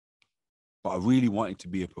 but I really wanted to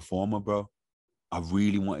be a performer, bro. I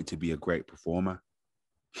really wanted to be a great performer.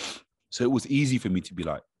 So it was easy for me to be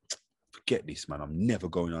like, forget this, man. I'm never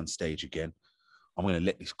going on stage again. I'm going to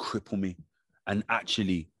let this cripple me and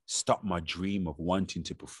actually stop my dream of wanting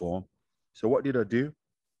to perform. So what did I do?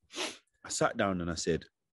 I sat down and I said,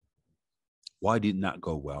 why didn't that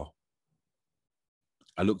go well?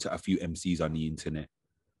 I looked at a few MCs on the internet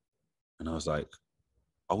and I was like,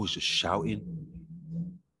 I was just shouting.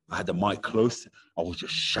 I had the mic close. I was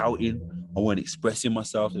just shouting. I wasn't expressing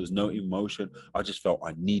myself. There was no emotion. I just felt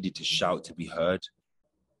I needed to shout to be heard.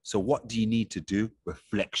 So what do you need to do?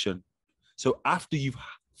 Reflection. So after you've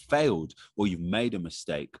failed or you've made a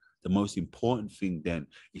mistake, the most important thing then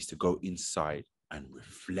is to go inside and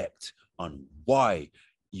reflect on why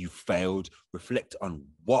you failed, reflect on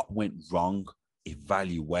what went wrong,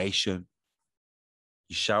 evaluation.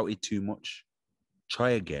 You shouted too much. Try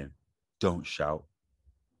again. Don't shout.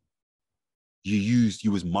 You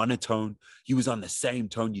was monotone. You was on the same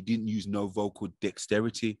tone. You didn't use no vocal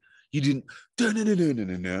dexterity. You didn't. You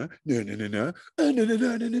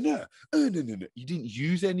didn't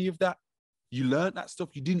use any of that. You learned that stuff.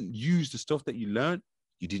 You didn't use the stuff that you learned.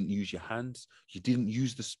 You didn't use your hands. You didn't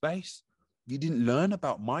use the space. You didn't learn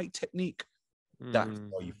about mic technique. That's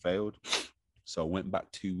why you failed. So I went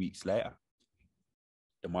back 2 weeks later.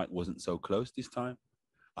 The mic wasn't so close this time.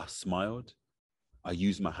 I smiled. I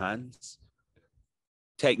used my hands.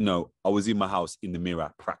 Take note, I was in my house in the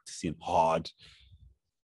mirror practicing hard.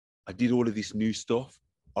 I did all of this new stuff,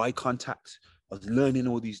 eye contact. I was learning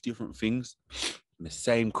all these different things. And the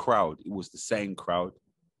same crowd, it was the same crowd.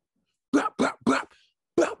 Bap, bap, bap,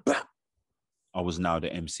 bap, bap. I was now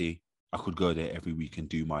the MC. I could go there every week and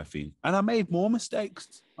do my thing. And I made more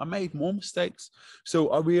mistakes. So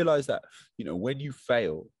I realized that, when you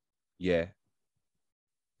fail, it's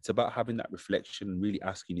about having that reflection and really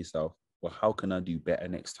asking yourself, well, how can I do better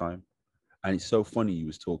next time? And it's so funny you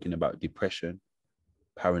was talking about depression,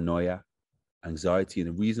 paranoia, anxiety. And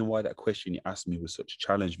the reason why that question you asked me was such a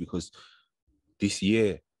challenge, because this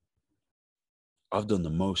year, I've done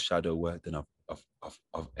the most shadow work than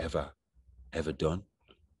I've ever done.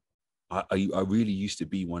 I really used to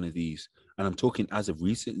be one of these, and I'm talking as of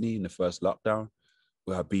recently in the first lockdown,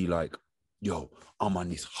 where I'd be like, yo, I'm on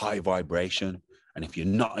this high vibration, And if you're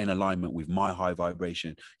not in alignment with my high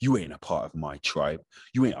vibration, you ain't a part of my tribe.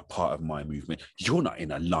 You ain't a part of my movement. You're not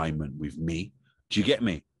in alignment with me. Do you get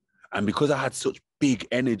me? And because I had such big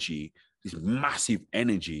energy, this massive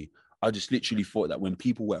energy, I just literally thought that when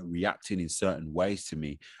people were reacting in certain ways to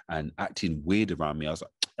me and acting weird around me, I was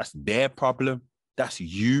like, that's their problem. That's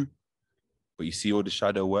you. But you see all the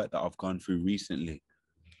shadow work that I've gone through recently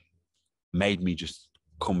made me just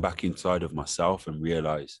come back inside of myself and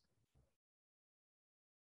realize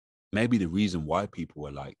maybe the reason why people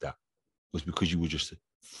were like that was because you were just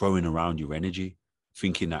throwing around your energy,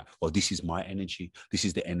 thinking that, oh, this is my energy. This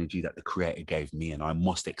is the energy that the creator gave me and I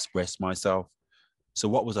must express myself. So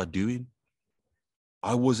what was I doing?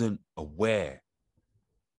 I wasn't aware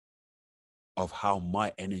of how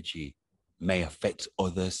my energy may affect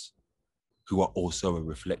others who are also a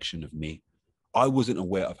reflection of me. I wasn't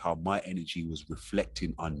aware of how my energy was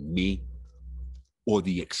reflecting on me or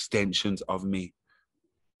the extensions of me.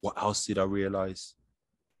 What else did I realize?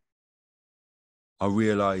 I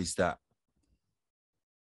realized that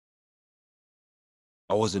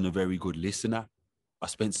I wasn't a very good listener. I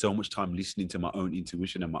spent so much time listening to my own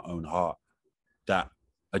intuition and my own heart that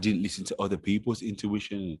I didn't listen to other people's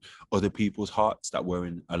intuition and other people's hearts that were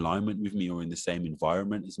in alignment with me or in the same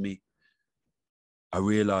environment as me. I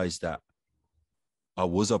realized that I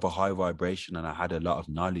was of a high vibration and I had a lot of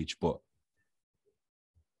knowledge, but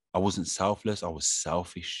I wasn't selfless. I was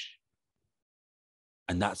selfish.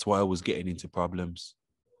 And that's why I was getting into problems.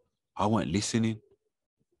 I weren't listening.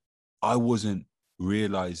 I wasn't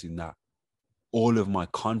realizing that all of my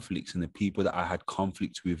conflicts and the people that I had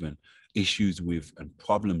conflicts with and issues with and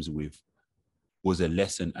problems with was a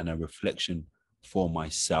lesson and a reflection for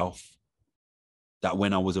myself. That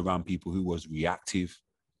when I was around people who was reactive,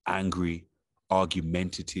 angry,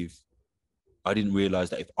 argumentative, I didn't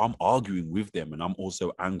realize that if I'm arguing with them and I'm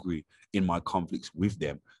also angry in my conflicts with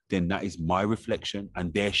them, then that is my reflection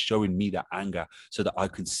and they're showing me that anger so that I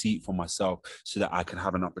can see it for myself, so that I can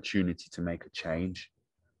have an opportunity to make a change.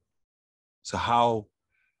 So how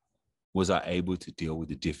was I able to deal with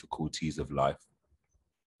the difficulties of life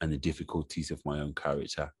and the difficulties of my own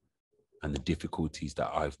character and the difficulties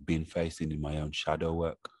that I've been facing in my own shadow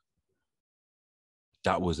work?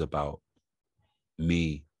 That was about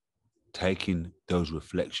me taking those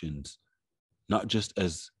reflections, not just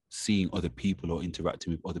as seeing other people or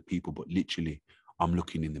interacting with other people, but literally I'm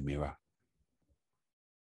looking in the mirror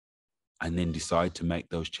and then decide to make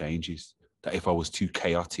those changes. That if I was too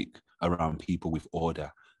chaotic around people with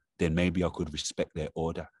order, then maybe I could respect their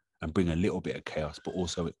order and bring a little bit of chaos, but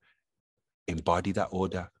also embody that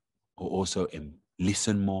order, or also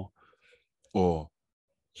listen more, or,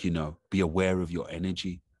 be aware of your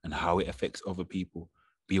energy and how it affects other people.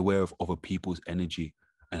 Be aware of other people's energy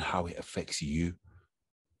and how it affects you.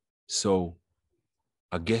 So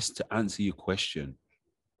I guess to answer your question,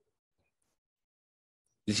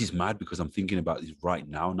 this is mad because I'm thinking about this right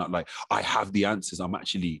now, not like I have the answers. I'm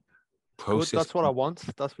actually processing. Good, that's what I want.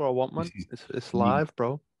 That's what I want, man. It's live,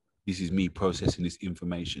 bro. This is me processing this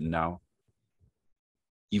information now.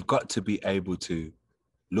 You've got to be able to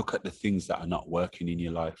look at the things that are not working in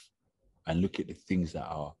your life and look at the things that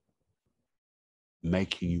are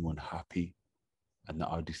making you unhappy and that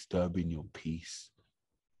are disturbing your peace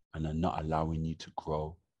and are not allowing you to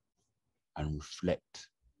grow, and reflect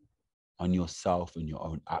on yourself and your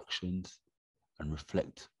own actions and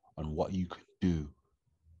reflect on what you can do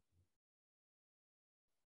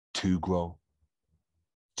to grow,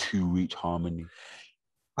 to reach harmony.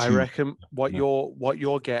 I reckon what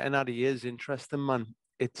you're getting at here is interesting, man.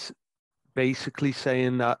 It's basically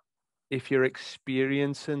saying that if you're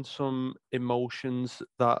experiencing some emotions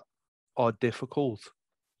that are difficult,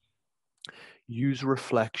 use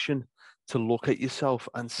reflection to look at yourself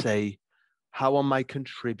and say, how am I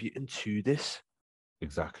contributing to this?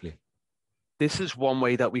 Exactly. This is one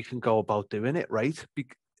way that we can go about doing it, right?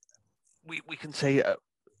 We can say,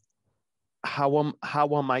 how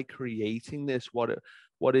am I creating this?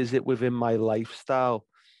 What is it within my lifestyle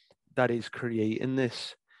that is creating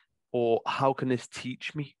this? Or how can this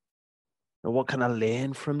teach me? And what can I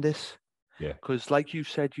learn from this? Yeah. Because like you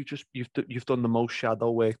said, you've done the most shadow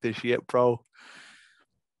work this year, bro.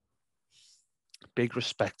 Big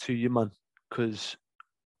respect to you, man. Because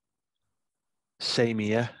same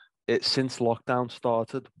here. Since lockdown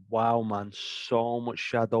started, wow, man, so much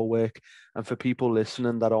shadow work. And for people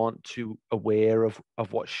listening that aren't too aware of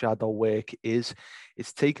what shadow work is,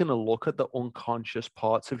 it's taking a look at the unconscious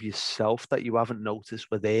parts of yourself that you haven't noticed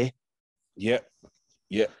were there. Yeah.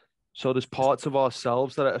 Yeah. So there's parts of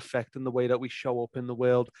ourselves that are affecting the way that we show up in the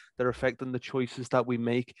world. They're affecting the choices that we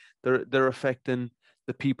make. They're affecting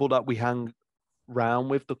the people that we hang round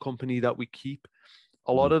with, the company that we keep,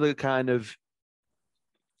 a lot of the kind of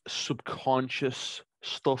subconscious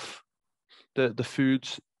stuff, the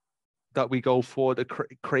foods that we go for, the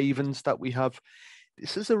cravings that we have,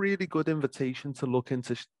 this is a really good invitation to look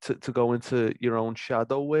into, to go into your own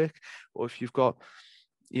shadow work. Or if you've got,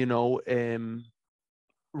 you know,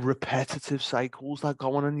 repetitive cycles that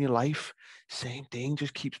go on in your life, same thing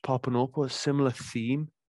just keeps popping up, or a similar theme.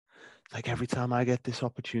 Like every time I get this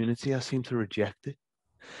opportunity, I seem to reject it.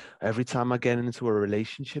 Every time I get into a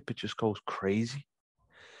relationship, it just goes crazy.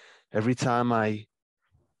 Every time I,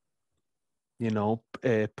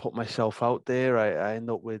 put myself out there, I end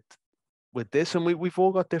up with this. And we've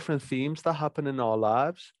all got different themes that happen in our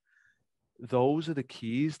lives. Those are the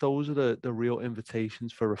keys. Those are the real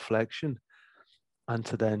invitations for reflection, and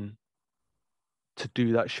to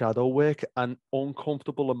do that shadow work. And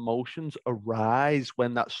uncomfortable emotions arise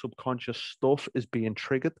when that subconscious stuff is being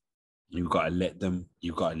triggered. You got to let them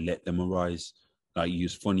arise. Like, you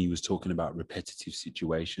was funny, you was talking about repetitive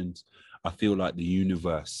situations. I feel like the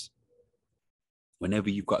universe, whenever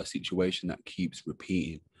you've got a situation that keeps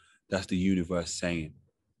repeating, that's the universe saying,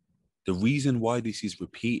 the reason why this is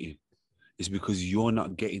repeating is because you're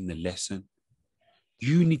not getting the lesson.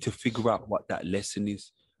 You need to figure out what that lesson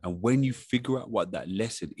is. And when you figure out what that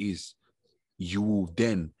lesson is, you will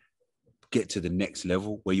then get to the next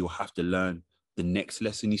level where you'll have to learn the next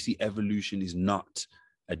lesson. You see, evolution is not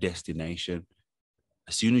a destination.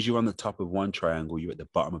 As soon as you're on the top of one triangle, you're at the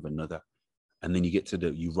bottom of another. And then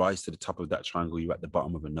you rise to the top of that triangle, you're at the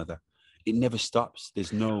bottom of another. It never stops.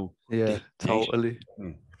 There's no Totally.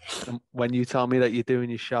 And when you tell me that you're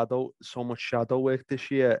doing so much shadow work this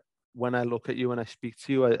year, when I look at you and I speak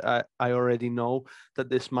to you, I already know that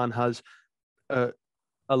this man has a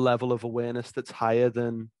level of awareness that's higher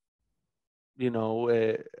than,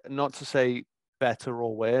 not to say better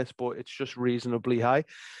or worse, but it's just reasonably high.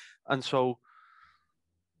 And so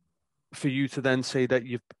for you to then say that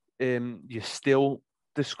you're still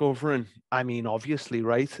discovering, I mean, obviously,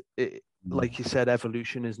 right? Like you said,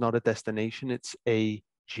 evolution is not a destination, it's a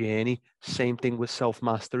journey. Same thing with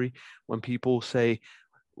self-mastery. When people say,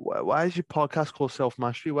 why is your podcast called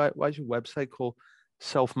Self-Mastery? Why is your website called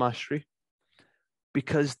Self-Mastery?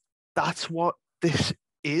 Because that's what this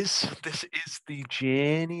is. This is the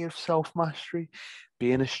journey of self-mastery.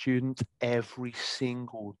 Being a student every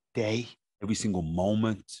single day. Every single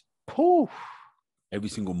moment. Poof. Every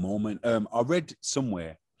single moment. I read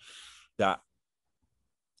somewhere that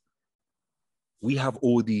we have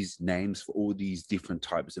all these names for all these different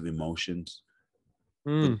types of emotions,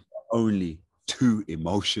 but only 2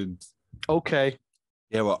 emotions. Okay.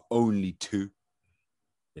 There are only 2.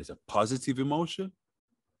 There's a positive emotion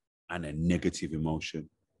and a negative emotion.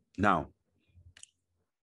 Now,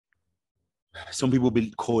 some people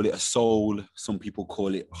call it a soul. Some people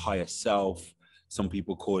call it higher self. Some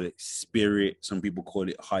people call it spirit. Some people call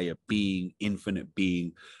it higher being, infinite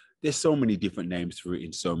being. There's so many different names for it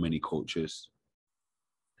in so many cultures.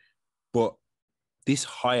 But this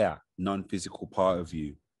higher non-physical part of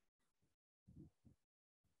you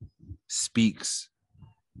speaks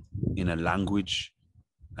in a language,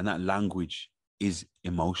 and that language is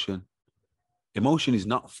emotion. Emotion is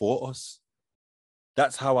not for us.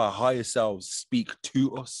 That's how our higher selves speak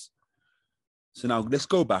to us. So now let's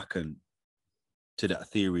go back to that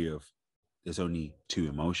theory of there's only 2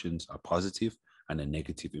 emotions, a positive and a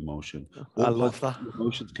negative emotion. I love that.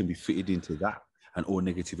 Emotions can be fitted into that, and all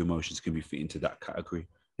negative emotions can be fit into that category.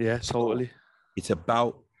 Yeah, totally. So it's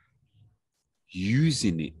about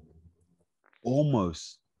using it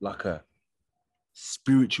almost like a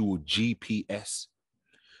spiritual GPS.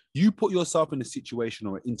 You put yourself in a situation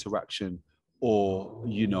or an interaction, or,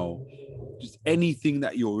 just anything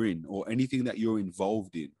that you're in or anything that you're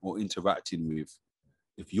involved in or interacting with.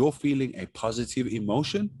 If you're feeling a positive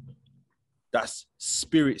emotion, that's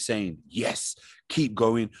spirit saying, yes, keep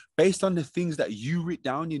going, based on the things that you write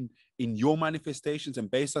down in your manifestations,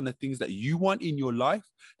 and based on the things that you want in your life,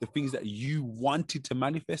 the things that you wanted to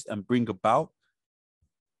manifest and bring about.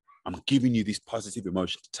 I'm giving you this positive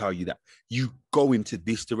emotion to tell you that you go into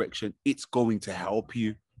this direction, it's going to help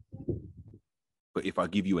you. But if I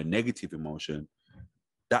give you a negative emotion,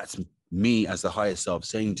 that's me as the higher self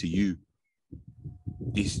saying to you,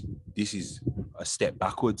 this is a step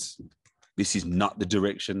backwards. This is not the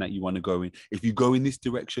direction that you want to go in. If you go in this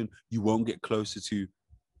direction, you won't get closer to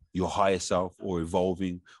your higher self or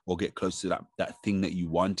evolving or get close to that thing that you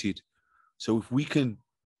wanted. So if we can,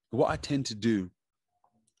 what I tend to do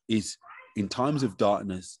is, in times of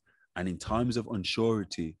darkness and in times of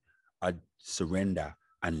unsurety, I surrender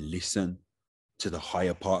and listen to the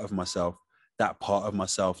higher part of myself, that part of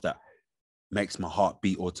myself that makes my heart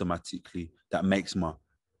beat automatically, that makes my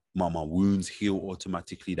wounds heal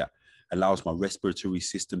automatically, that allows my respiratory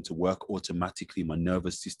system to work automatically, my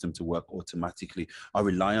nervous system to work automatically. I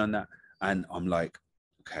rely on that, and I'm like,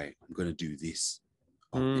 okay, I'm going to do this.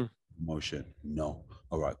 Emotion, no.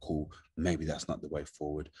 All right, cool. Maybe that's not the way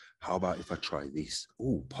forward. How about if I try this?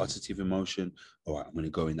 Oh, positive emotion. All right, I'm going to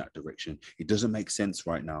go in that direction. It doesn't make sense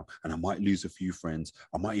right now, and I might lose a few friends.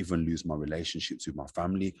 I might even lose my relationships with my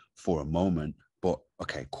family for a moment. But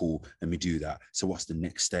okay, cool. Let me do that. So what's the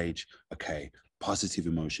next stage? Okay, positive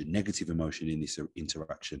emotion, negative emotion in this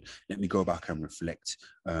interaction. Let me go back and reflect.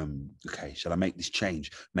 Okay, shall I make this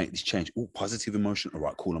change? Make this change. Oh, positive emotion. All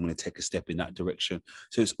right, cool. I'm going to take a step in that direction.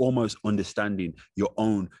 So it's almost understanding your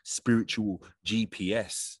own spiritual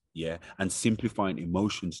GPS, yeah, and simplifying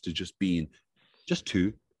emotions to just being just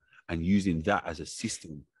two, and using that as a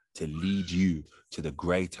system to lead you to the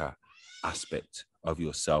greater aspect of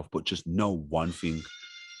yourself. But just know one thing: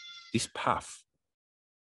 this path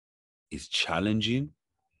is challenging.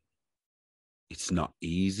 It's not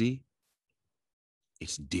easy.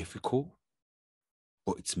 It's difficult,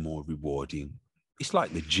 but it's more rewarding. It's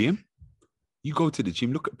like the gym. You go to the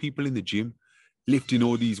gym, look at people in the gym lifting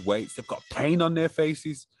all these weights. They've got pain on their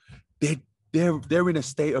faces. They're in a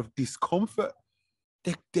state of discomfort.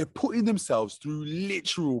 They're putting themselves through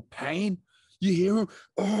literal pain. You hear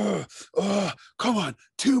them, come on,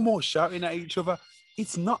 two more shouting at each other.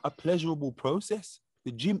 It's not a pleasurable process.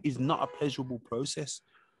 The gym is not a pleasurable process.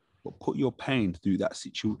 But put your pain through that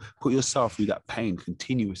situation, put yourself through that pain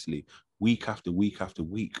continuously, week after week after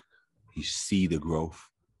week. You see the growth.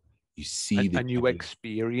 You see and you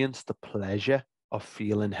experience the pleasure of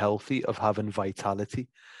feeling healthy, of having vitality.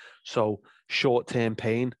 So short-term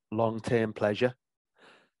pain, long-term pleasure.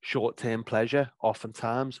 Short-term pleasure,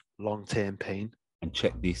 oftentimes long-term pain. And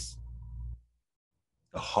check this: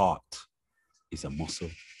 the heart is a muscle.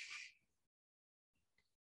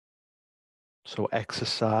 So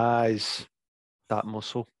exercise that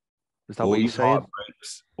muscle. Is that All what you're your saying?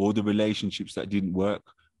 heartbreaks, all the relationships that didn't work,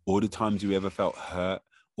 all the times you ever felt hurt,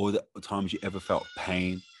 all the times you ever felt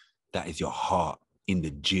pain, that is your heart in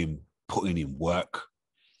the gym putting in work.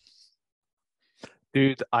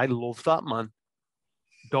 Dude, I love that, man.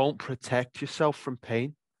 Don't protect yourself from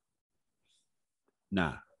pain.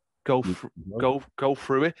 Nah. Go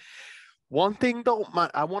through it. One thing though, man,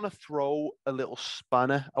 I want to throw a little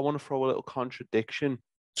spanner. I want to throw a little contradiction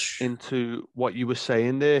into what you were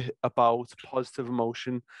saying there about positive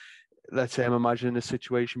emotion. Let's say I'm imagining a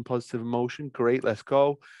situation, positive emotion. Great, let's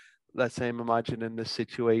go. Let's say I'm imagining the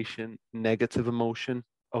situation, negative emotion.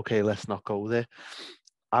 Okay, let's not go there.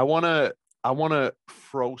 I wanna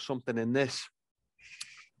throw something in this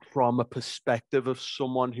from a perspective of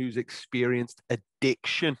someone who's experienced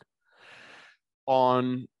addiction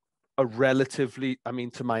on a relatively, I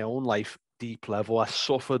mean, to my own life, deep level. I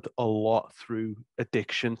suffered a lot through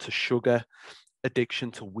addiction to sugar,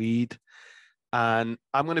 addiction to weed. And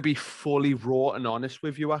I'm going to be fully raw and honest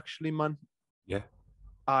with you, actually, man. Yeah.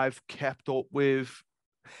 I've kept up with,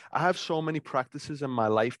 I have so many practices in my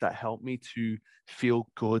life that help me to feel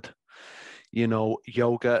good, you know,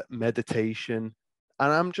 yoga, meditation.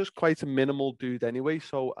 And I'm just quite a minimal dude anyway.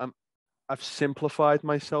 So I've simplified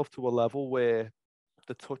myself to a level where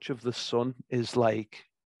the touch of the sun is like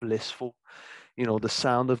blissful. You know, the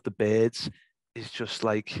sound of the birds is just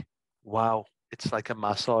like, wow, it's like a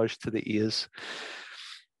massage to the ears.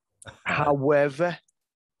 However,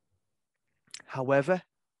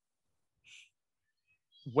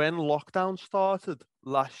 when lockdown started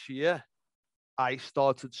last year, I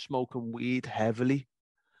started smoking weed heavily,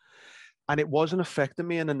 and it wasn't affecting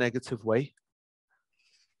me in a negative way.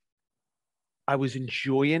 I was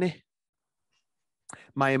enjoying it.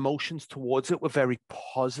 My emotions towards it were very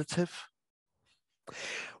positive.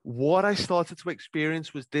 What I started to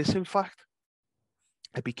experience was this, in fact.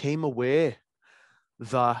 I became aware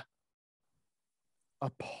that a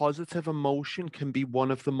positive emotion can be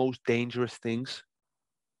one of the most dangerous things,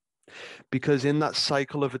 because in that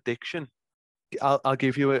cycle of addiction, I'll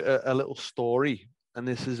give you a little story, and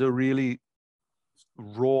this is a really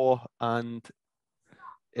raw and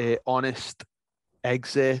honest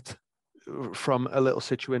excerpt from a little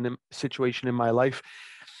situation in my life.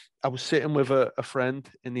 I was sitting with a friend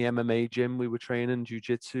in the MMA gym. We were training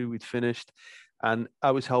jiu-jitsu. We'd finished, and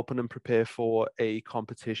I was helping him prepare for a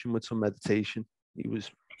competition with some meditation. He was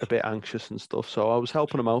a bit anxious and stuff, so I was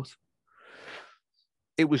helping him out.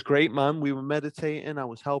 It was great, man. We were meditating. I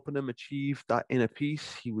was helping him achieve that inner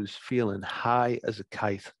peace. He was feeling high as a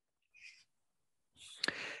kite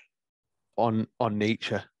on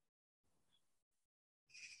nature.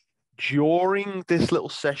 during this little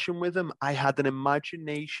session with him, I had an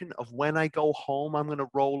imagination of when I go home, I'm going to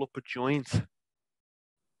roll up a joint.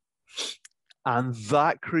 And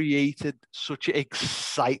that created such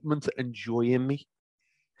excitement and joy in me.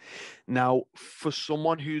 Now, for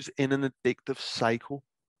someone who's in an addictive cycle,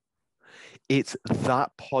 it's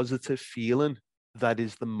that positive feeling that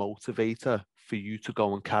is the motivator for you to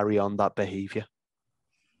go and carry on that behavior.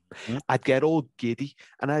 I'd get all giddy.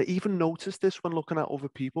 And I even noticed this when looking at other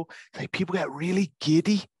people. Like, people get really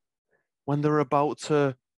giddy when they're about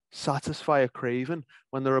to satisfy a craving,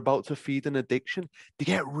 when they're about to feed an addiction. They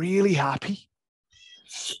get really happy,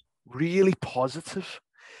 really positive.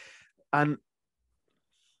 And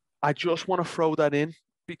I just want to throw that in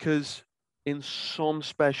because in some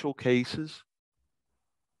special cases,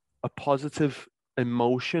 a positive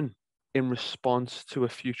emotion in response to a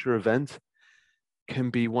future event can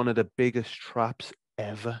be one of the biggest traps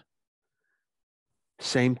ever.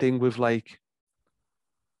 Same thing with like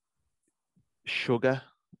sugar,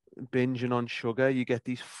 binging on sugar. You get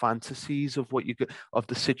these fantasies of what you get, of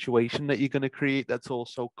the situation that you're going to create that's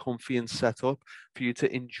also comfy and set up for you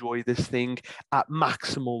to enjoy this thing at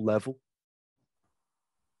maximal level,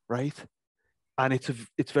 right? And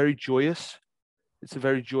it's very joyous. It's a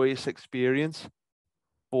very joyous experience,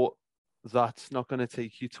 but that's not going to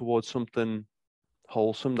take you towards something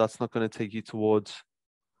wholesome. That's not going to take you towards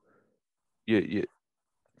your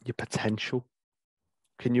potential.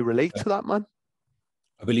 Can you relate to that, man?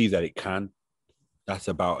 I believe that it can. That's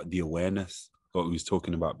about the awareness, what we was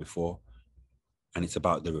talking about before. And it's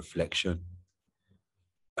about the reflection.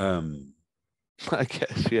 I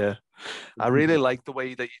guess, yeah. I really like the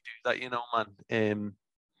way that you do that, you know, man.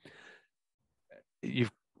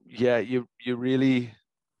 You really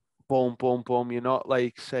boom, boom, boom. You're not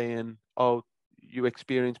like saying, oh, you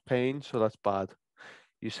experience pain, so that's bad.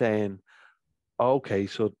 You're saying, okay,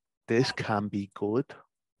 so this can be good.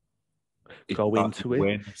 Go into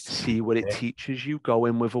it, see what it teaches you, go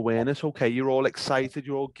in with awareness. Okay, you're all excited,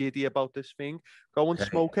 you're all giddy about this thing. Go and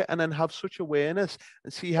smoke it and then have such awareness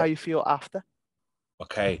and see how you feel after.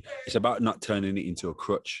 Okay, it's about not turning it into a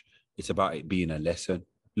crutch. It's about it being a lesson.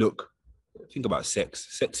 Look, think about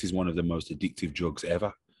sex. Sex is one of the most addictive drugs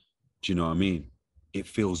ever. Do you know what I mean? It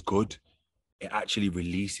feels good. It actually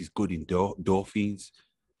releases good endorphins.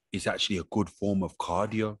 It's actually a good form of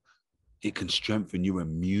cardio. It can strengthen your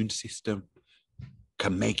immune system,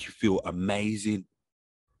 can make you feel amazing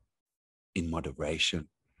in moderation.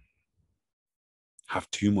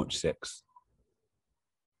 Have too much sex.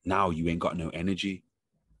 Now you ain't got no energy.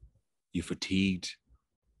 You're fatigued.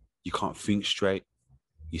 You can't think straight.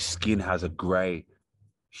 Your skin has a gray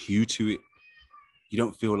hue to it. You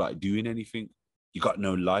don't feel like doing anything. You got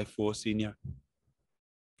no life force in you.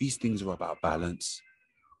 These things are about balance.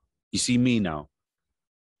 You see me now.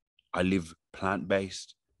 I live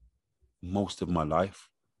plant-based most of my life.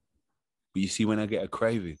 But you see, when I get a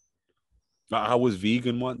craving, like I was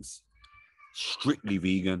vegan once, strictly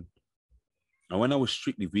vegan. And when I was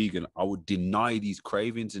strictly vegan, I would deny these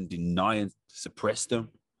cravings and deny and suppress them.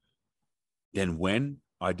 Then when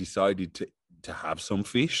I decided to have some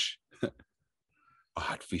fish, I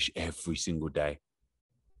had fish every single day.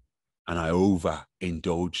 And I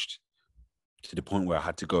overindulged to the point where I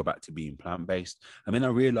had to go back to being plant-based. And then I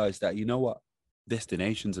realized that, you know what?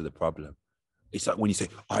 Destinations are the problem. It's like when you say,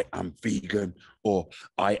 I am vegan, or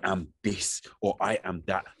I am this, or I am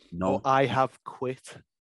that. No. Or I have quit.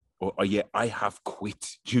 Or yeah, I have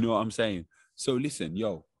quit. Do you know what I'm saying? So listen,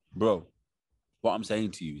 yo, bro, what I'm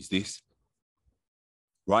saying to you is this.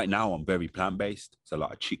 Right now, I'm very plant-based. It's a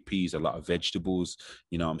lot of chickpeas, a lot of vegetables,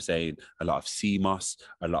 you know what I'm saying? A lot of sea moss,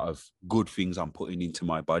 a lot of good things I'm putting into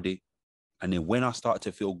my body. And then when I start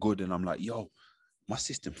to feel good and I'm like, yo, my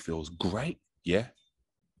system feels great. Yeah.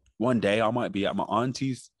 One day I might be at my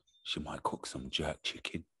auntie's. She might cook some jerk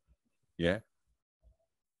chicken. Yeah.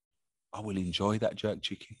 I will enjoy that jerk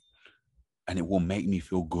chicken and it will make me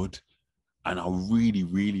feel good. And I really,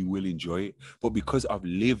 really will enjoy it. But because I've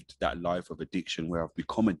lived that life of addiction where I've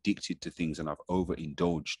become addicted to things and I've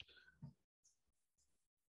overindulged,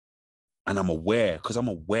 and I'm aware, because I'm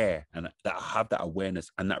aware and that I have that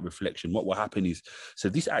awareness and that reflection, what will happen is, so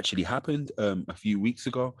this actually happened a few weeks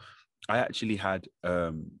ago. I actually had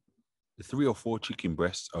 3 or 4 chicken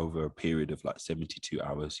breasts over a period of like 72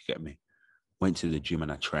 hours, you get me? Went to the gym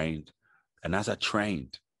and I trained. And as I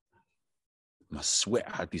trained, my sweat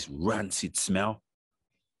had this rancid smell.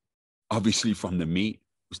 Obviously from the meat.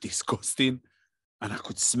 It was disgusting. And I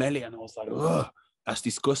could smell it and I was like, ugh, that's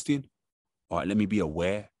disgusting. All right, let me be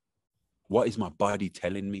aware. What is my body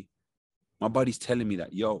telling me? My body's telling me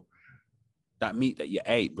that, yo, that meat that you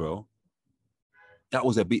ate, bro, that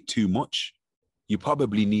was a bit too much. You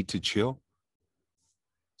probably need to chill.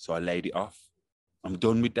 So I laid it off. I'm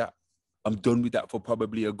done with that. I'm done with that for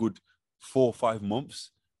probably a good 4 or 5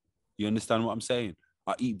 months. You understand what I'm saying?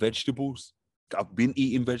 I eat vegetables. I've been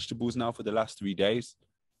eating vegetables now for the last 3 days.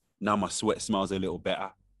 Now my sweat smells a little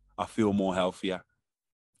better. I feel more healthier.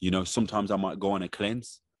 You know, sometimes I might go on a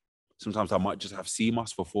cleanse. Sometimes I might just have sea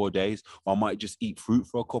moss for 4 days, or I might just eat fruit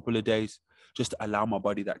for a couple of days, just to allow my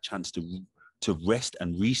body that chance to rest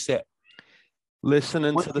and reset.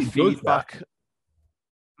 Listening Once to the it does that, feedback,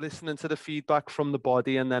 listening to the feedback from the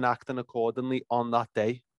body and then acting accordingly on that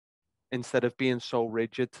day, instead of being so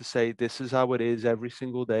rigid to say, this is how it is every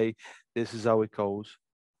single day, this is how it goes.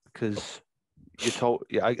 Because you told,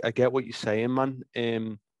 yeah, I get what you're saying, man.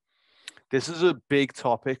 This is a big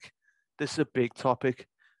topic. This is a big topic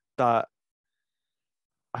that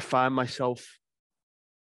I find myself,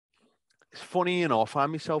 it's funny, you know, I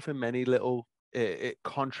find myself in many little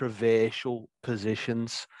controversial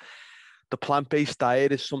positions. The plant-based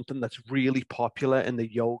diet is something that's really popular in the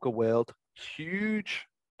yoga world. It's huge.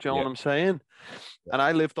 Do you know yeah, what I'm saying? And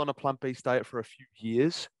I lived on a plant-based diet for a few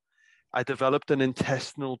years. I developed an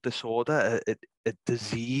intestinal disorder, a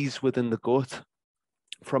disease within the gut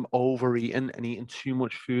from overeating and eating too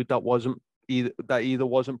much food that either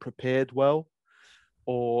wasn't prepared well,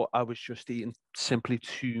 or I was just eating simply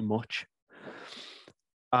too much.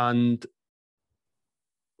 And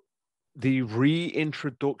the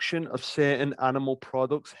reintroduction of certain animal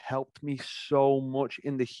products helped me so much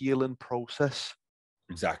in the healing process.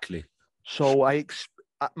 exactly. So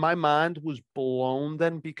my mind was blown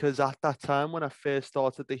then, because at that time when I first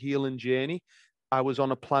started the healing journey, I was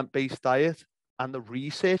on a plant-based diet, and the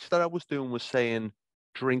research that I was doing was saying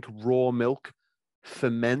drink raw milk,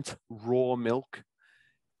 ferment raw milk,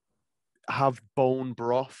 have bone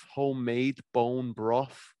broth, homemade bone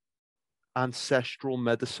broth, ancestral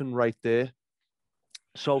medicine right there.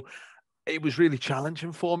 So it was really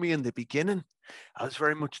challenging for me in the beginning. I was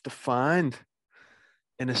very much defined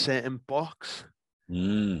in a certain box.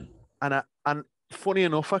 Mm. And funny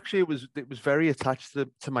enough, actually, it was very attached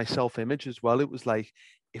to my self-image as well. It was like,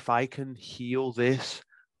 if I can heal this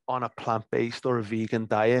on a plant-based or a vegan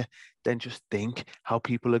diet, then just think how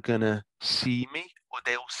people are gonna see me, or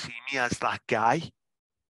they'll see me as that guy.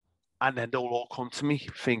 And then they'll all come to me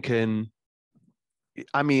thinking,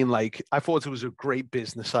 I mean, like, I thought it was a great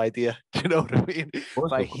business idea. Do you know what I mean? If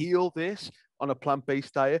I Of course. heal this on a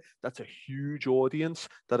plant-based diet, that's a huge audience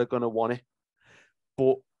that are going to want it.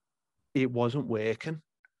 But it wasn't working.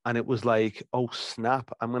 And it was like, oh,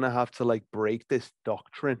 snap, I'm going to have to like break this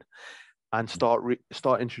doctrine and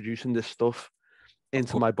start introducing this stuff Of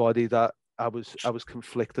into course. my body that I was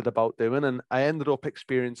conflicted about doing. And I ended up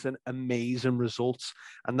experiencing amazing results.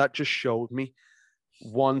 And that just showed me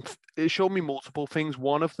it showed me multiple things.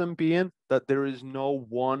 One of them being that there is no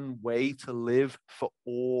one way to live for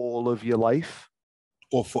all of your life.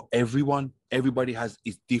 Or for everyone, everybody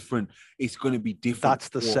is different. It's going to be different That's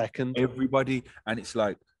the for second. everybody. And it's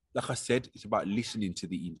like I said, it's about listening to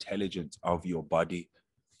the intelligence of your body,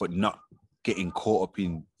 but not getting caught up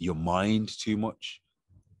in your mind too much.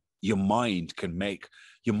 Your mind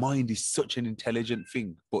is such an intelligent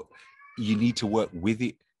thing, but you need to work with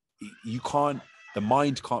it. The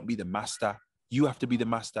mind can't be the master. You have to be the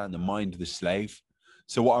master and the mind the slave.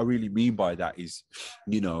 So what I really mean by that is,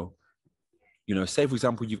 say for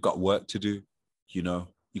example, you've got work to do, you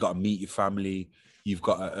got to meet your family, you've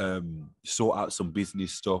got to sort out some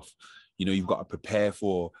business stuff, you've got to prepare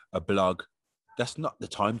for a blog. That's not the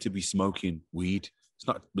time to be smoking weed. It's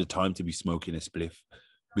not the time to be smoking a spliff,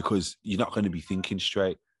 because you're not going to be thinking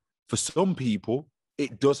straight. For some people,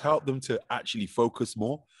 it does help them to actually focus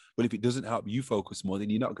more. But if it doesn't help you focus more, then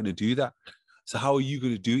you're not going to do that. So how are you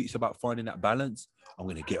going to do it? It's about finding that balance. I'm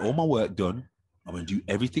going to get all my work done. I'm going to do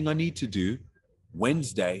everything I need to do.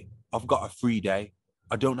 Wednesday, I've got a free day.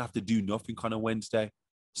 I don't have to do nothing on a Wednesday.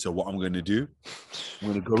 So what I'm going to do,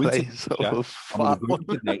 I'm going to go into nature. I'm going to go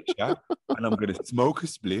into nature and I'm going to smoke a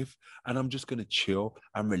spliff, and I'm just going to chill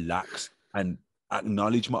and relax and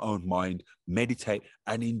acknowledge my own mind, meditate,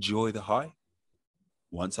 and enjoy the high.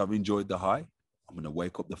 Once I've enjoyed the high, I'm going to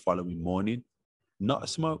wake up the following morning, not a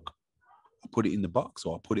smoke. I put it in the box,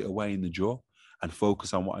 or I put it away in the drawer, and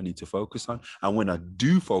focus on what I need to focus on. And when I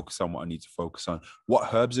do focus on what I need to focus on,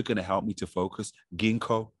 what herbs are going to help me to focus?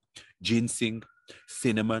 Ginkgo, ginseng,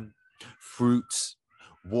 cinnamon, fruits,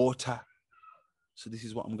 water. So this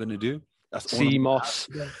is what I'm going to do. That's all. Sea moss.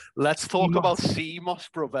 Let's talk about moss. sea moss,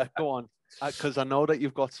 brother. Go on, because I know that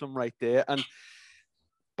you've got some right there. And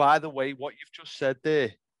by the way, what you've just said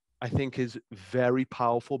there, I think is very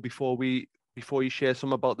powerful. Before we before you share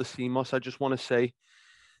some about the CMOS, I just want to say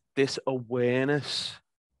this awareness,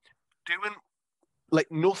 doing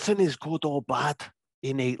like nothing is good or bad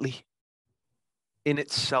innately in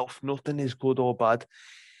itself. Nothing is good or bad.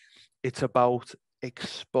 It's about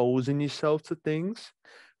exposing yourself to things,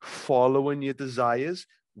 following your desires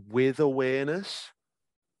with awareness,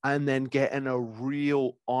 and then getting a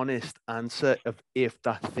real honest answer of if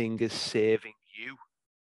that thing is serving you,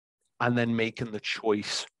 and then making the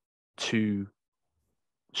choice to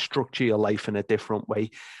structure your life in a different way.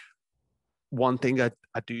 One thing I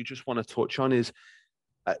do just want to touch on is,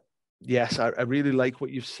 yes, I really like what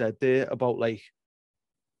you've said there about, like,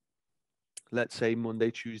 let's say Monday,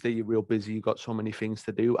 Tuesday, you're real busy, you've got so many things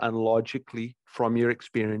to do. And logically, from your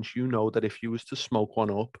experience, you know that if you was to smoke one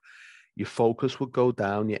up, your focus would go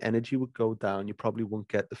down, your energy would go down, you probably wouldn't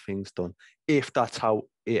get the things done, if that's how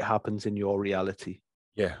it happens in your reality.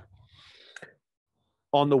 Yeah.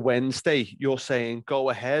 On the Wednesday, you're saying go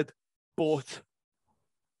ahead, but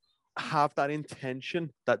have that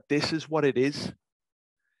intention that this is what it is.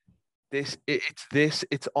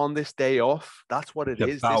 It's on this day off. That's what it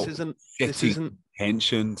It's is. about This isn't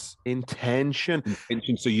intentions. intention.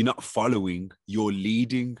 So you're not following, you're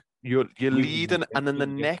leading. You're With leading, and then the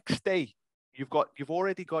intention, yeah. next day you've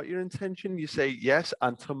already got your intention. You say yes,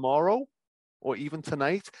 and tomorrow or even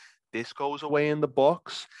tonight, this goes away in the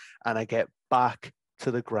box, and I get back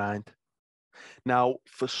to the grind. Now,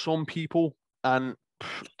 for some people, and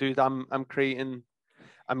dude, I'm creating.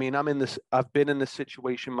 I mean, I'm in this. I've been in this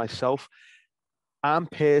situation myself. I'm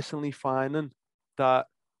personally finding that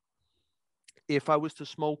if I was to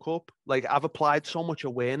smoke up, like, I've applied so much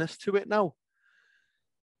awareness to it now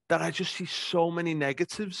that I just see so many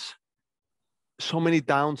negatives, so many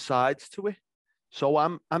downsides to it. So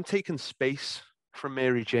I'm taking space from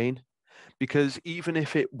Mary Jane, because even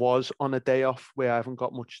if it was on a day off where I haven't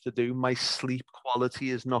got much to do, my sleep quality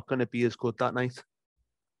is not going to be as good that night.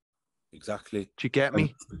 Exactly. Do you get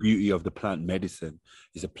me? The beauty of the plant medicine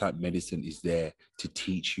is the plant medicine is there to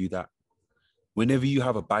teach you that. Whenever you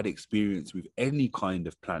have a bad experience with any kind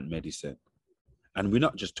of plant medicine, and we're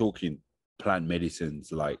not just talking plant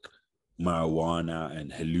medicines like marijuana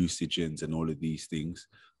and hallucinogens and all of these things,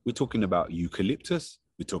 we're talking about eucalyptus,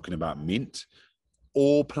 we're talking about mint.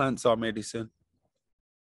 All plants are medicine.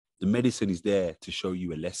 The medicine is there to show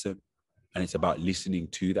you a lesson, and it's about listening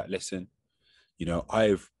to that lesson. You know,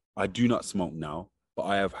 I do not smoke now, but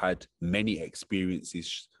I have had many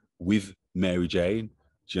experiences with Mary Jane.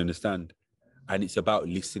 Do you understand? And it's about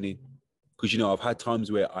listening. Because, you know, I've had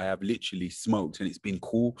times where I have literally smoked and it's been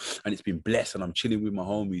cool and it's been blessed and I'm chilling with my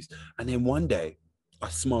homies. And then one day I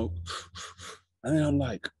smoke and then I'm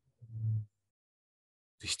like,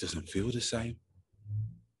 this doesn't feel the same.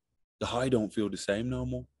 The high don't feel the same no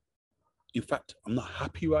more. In fact, I'm not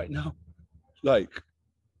happy right now. Like,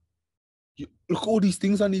 look, all these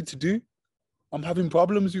things I need to do. I'm having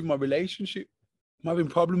problems with my relationship. I'm having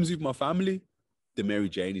problems with my family. The Mary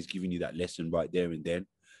Jane is giving you that lesson right there and then.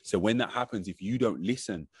 So when that happens, if you don't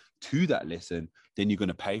listen to that lesson, then you're going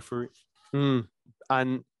to pay for it.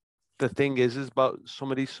 And the thing is about some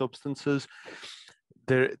of these substances,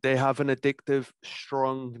 they have an addictive,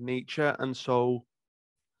 strong nature. And so,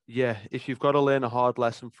 yeah, if you've got to learn a hard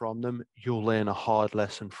lesson from them, you'll learn a hard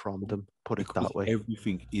lesson from them. Put it that way.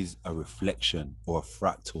 Everything is a reflection or a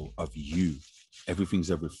fractal of you. Everything's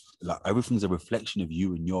a reflection of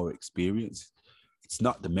you and your experience. It's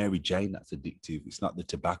not the Mary Jane that's addictive. It's not the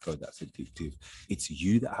tobacco that's addictive. It's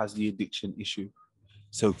you that has the addiction issue.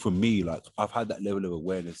 So for me, like, I've had that level of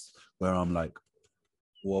awareness where I'm like,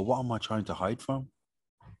 well, what am I trying to hide from?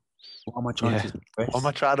 What am I trying to suppress? What am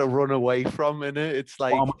I trying to run away from in it? It's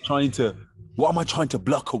like, what am I trying to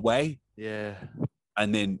block away? Yeah.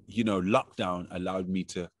 And then, you know, lockdown allowed me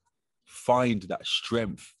to find that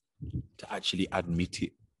strength to actually admit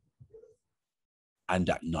it and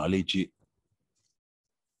acknowledge it.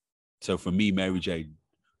 So for me, Mary Jane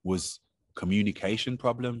was communication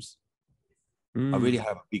problems. I really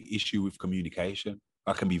have a big issue with communication.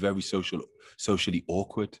 I can be very socially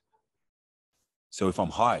awkward. So if I'm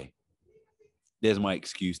high, there's my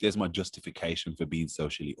excuse. There's my justification for being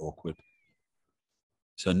socially awkward.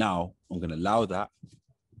 So now I'm going to allow that,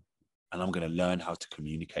 and I'm going to learn how to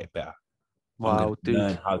communicate better. I'm going to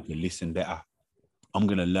learn how to listen better. I'm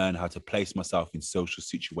going to learn how to place myself in social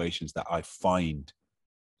situations that I find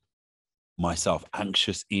myself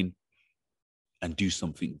anxious in and do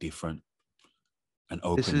something different and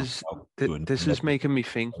open myself to this is making me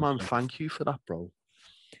think, man. Thank you for that, bro.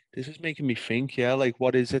 This is making me think, yeah, like,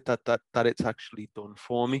 what is it that it's actually done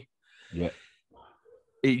for me? Yeah.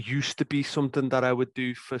 It used to be something that I would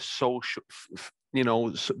do for social,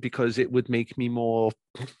 because it would make me more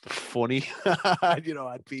funny.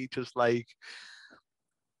 I'd be just like,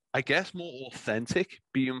 I guess, more authentic,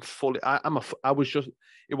 being fully.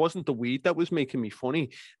 It wasn't the weed that was making me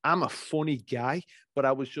funny. I'm a funny guy, but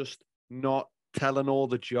I was just not telling all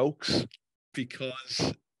the jokes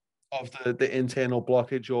because of the internal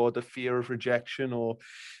blockage or the fear of rejection, or,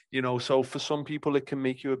 so for some people it can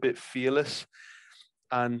make you a bit fearless.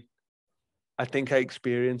 And I think I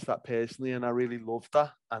experienced that personally, and I really loved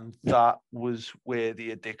that. And that was where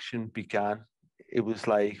the addiction began. It was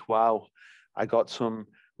like, wow, I got some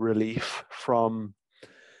relief from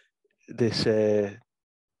this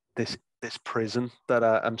this prison that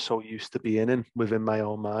I'm so used to being in within my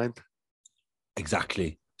own mind.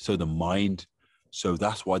 Exactly. So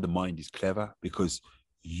that's why the mind is clever, because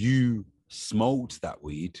you smoked that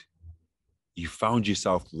weed. You found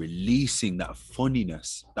yourself releasing that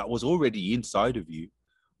funniness that was already inside of you.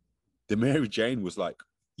 The Mary Jane was like,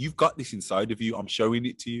 you've got this inside of you. I'm showing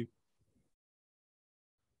it to you.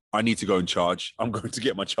 I need to go and charge. I'm going to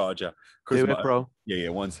get my charger. Do it, bro. Yeah,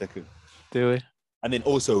 1 second. Do it. And then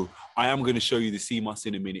also, I am going to show you the CMOS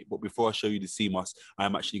in a minute. But before I show you the CMOS, I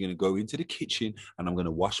am actually going to go into the kitchen and I'm going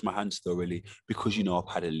to wash my hands thoroughly because,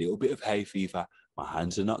 I've had a little bit of hay fever. My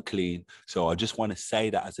hands are not clean. So I just want to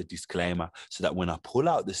say that as a disclaimer so that when I pull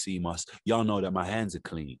out the CMOS, y'all know that my hands are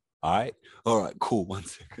clean. All right? All right, cool. 1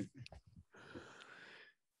 second.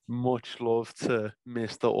 Much love to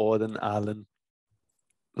Mr. Auden Allen.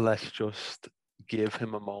 Let's just give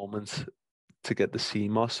him a moment to get the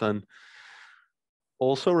CMOS. And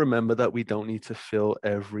also remember that we don't need to fill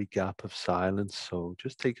every gap of silence. So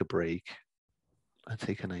just take a break and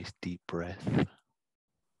take a nice deep breath.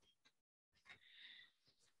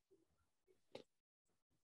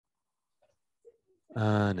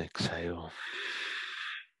 And exhale.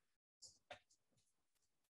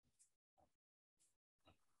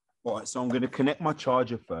 All right, so I'm going to connect my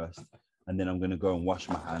charger first, and then I'm going to go and wash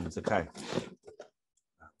my hands, okay?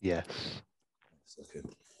 Yes. Okay.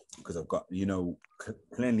 Because I've got,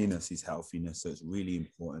 cleanliness is healthiness. So it's really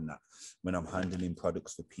important that when I'm handling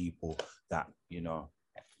products for people that,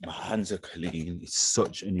 my hands are clean. It's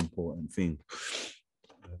such an important thing.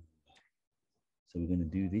 So we're going to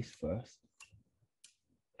do this first.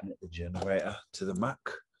 Connect the generator to the Mac.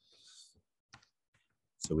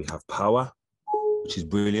 So we have power, which is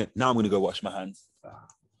brilliant. Now I'm going to go wash my hands.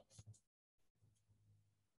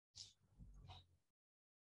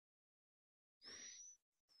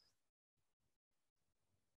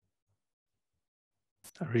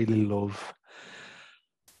 I really love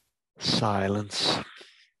silence.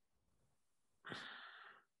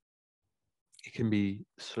 It can be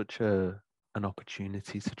such an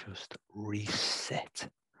opportunity to just reset.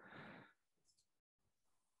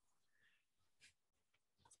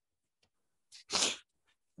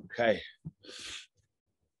 Okay.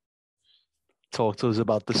 Talk to us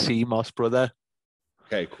about the CMOS, brother.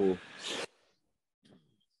 Okay, cool.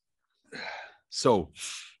 So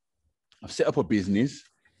I've set up a business.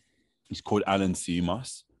 It's called Alan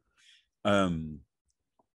CMOS. I've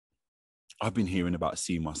been hearing about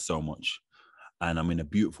CMOS so much, and I'm in a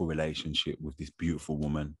beautiful relationship with this beautiful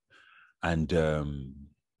woman. And,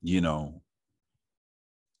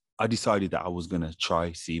 I decided that I was going to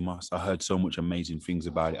try CMOS. I heard so much amazing things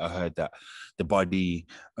about it. I heard that the body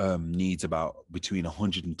needs about between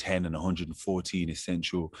 110 and 114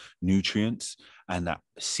 essential nutrients, and that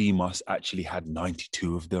CMOS actually had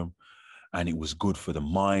 92 of them. And it was good for the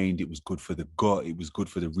mind. It was good for the gut. It was good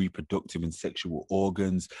for the reproductive and sexual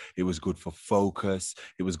organs. It was good for focus.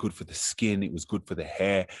 It was good for the skin. It was good for the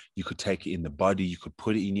hair. You could take it in the body. You could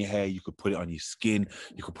put it in your hair. You could put it on your skin.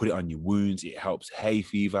 You could put it on your wounds. It helps hay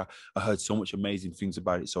fever. I heard so much amazing things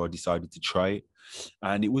about it, so I decided to try it.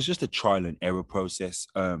 And it was just a trial and error process.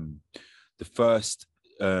 The first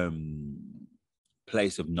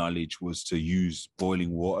place of knowledge was to use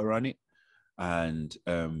boiling water on it. And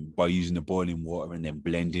by using the boiling water and then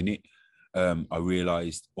blending it, I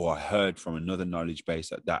realized, or I heard from another knowledge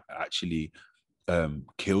base, that actually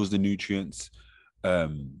kills the nutrients.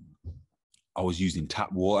 I was using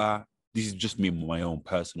tap water. This is just me, my own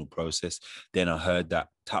personal process. Then I heard that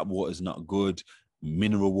tap water is not good.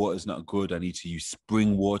 Mineral water is not good. I need to use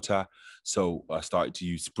spring water. So I started to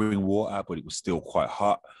use spring water, but it was still quite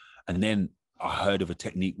hot. And then I heard of a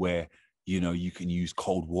technique where you can use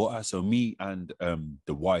cold water. So me and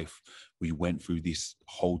the wife, we went through this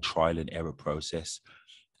whole trial and error process.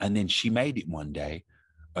 And then she made it one day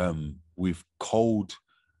with cold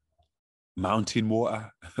mountain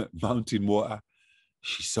water.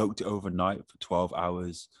 She soaked it overnight for 12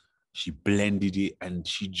 hours. She blended it and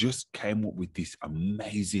she just came up with this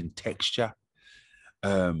amazing texture.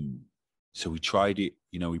 So we tried it,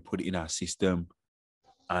 we put it in our system.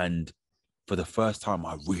 And for the first time,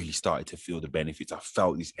 I really started to feel the benefits. I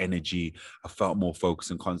felt this energy. I felt more focus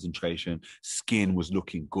and concentration. Skin was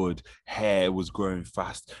looking good. Hair was growing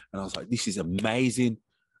fast. And I was like, this is amazing.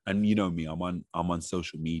 And you know me, I'm on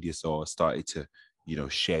social media. So I started to,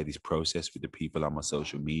 share this process with the people on my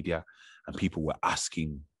social media. And people were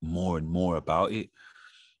asking more and more about it.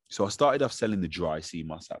 So I started off selling the dry sea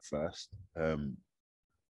moss at first.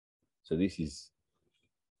 So this is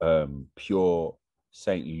pure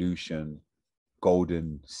St. Lucian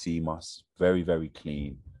golden sea moss, very, very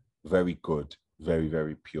clean, very good, very,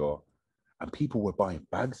 very pure. And people were buying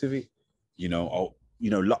bags of it.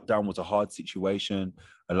 Lockdown was a hard situation.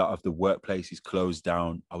 A lot of the workplaces closed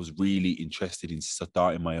down. I was really interested in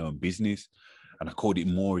starting my own business. And I called it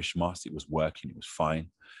Moorish Moss. It was working. It was fine.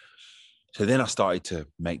 So then I started to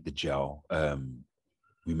make the gel.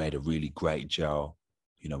 We made a really great gel.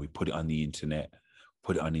 We put it on the internet,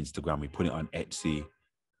 put it on Instagram, we put it on Etsy.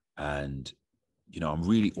 And, I'm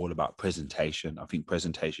really all about presentation. I think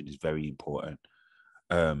presentation is very important.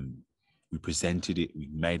 We presented it, we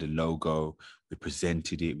made a logo, we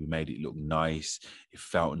presented it, we made it look nice. It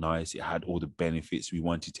felt nice. It had all the benefits. We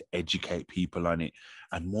wanted to educate people on it.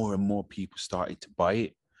 And more people started to buy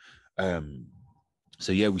it.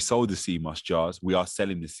 So yeah, we sold the sea moss jars. We are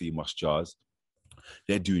selling the sea moss jars.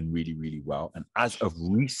 They're doing really, really well. And as of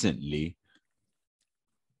recently,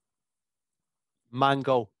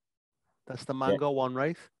 Mango. That's the mango one,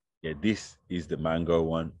 right? Yeah, this is the mango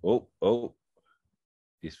one. Oh,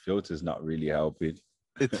 this filter's not really helping.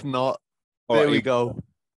 It's not. There we go.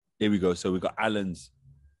 Here we go. So we got Alan's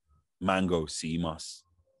mango sea moss.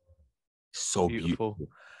 So beautiful.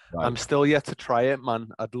 Like, I'm still yet to try it, man.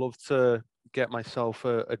 I'd love to get myself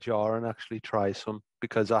a jar and actually try some,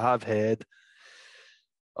 because I have heard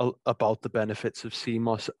about the benefits of sea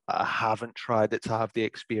moss. I haven't tried it to have the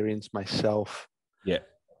experience myself. Yeah.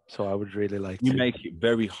 So I would really like to. We make it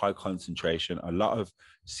very high concentration. A lot of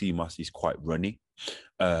sea moss is quite runny.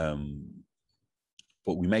 But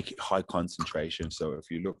we make it high concentration. So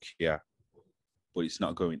if you look here, but it's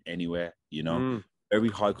not going anywhere, very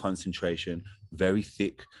high concentration, very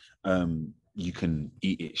thick. You can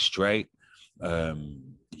eat it straight.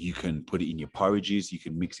 You can put it in your porridges. You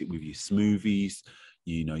can mix it with your smoothies.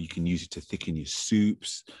 You can use it to thicken your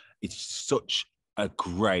soups. It's such a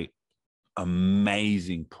great,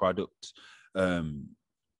 amazing product. But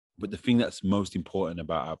the thing that's most important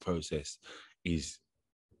about our process is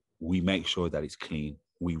we make sure that it's clean.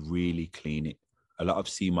 We really clean it. A lot of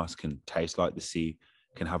sea moss can taste like the sea,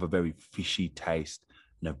 can have a very fishy taste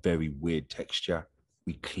and a very weird texture.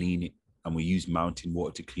 We clean it, and we use mountain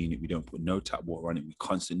water to clean it. We don't put no tap water on it. We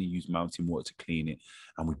constantly use mountain water to clean it,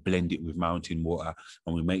 and we blend it with mountain water,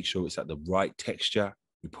 and we make sure it's at the right texture.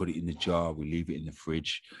 We put it in the jar, we leave it in the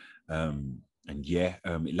fridge.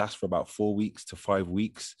 It lasts for about 4 weeks to 5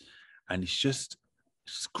 weeks. And it's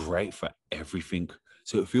great for everything.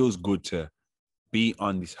 So it feels good to be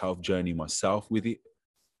on this health journey myself with it,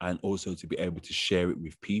 and also to be able to share it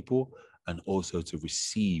with people, and also to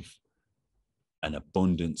receive an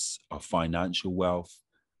abundance of financial wealth,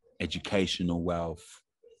 educational wealth,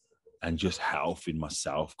 and just health in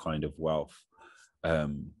myself kind of wealth. I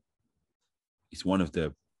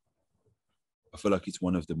feel like it's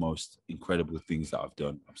one of the most incredible things that I've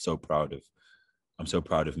done. I'm so proud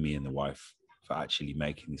of me and the wife for actually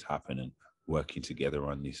making this happen and working together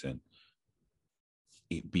on this and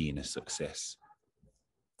it being a success.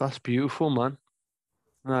 That's beautiful, man.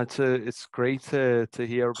 No, it's great to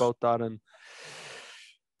hear about that, and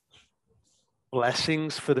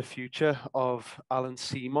blessings for the future of Alan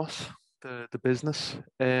Sea Moss, the business.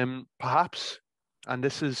 Perhaps, and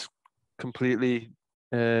this is completely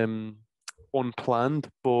unplanned,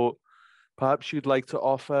 but perhaps you'd like to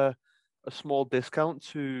offer a small discount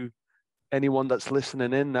to anyone that's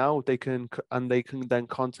listening in now. They can then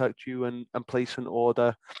contact you and place an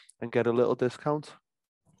order and get a little discount.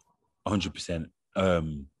 100%.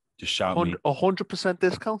 Just shout me. 100%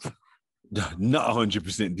 discount? Not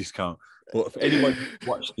 100% discount. But if anyone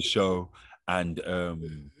watched the show and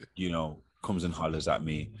comes and hollers at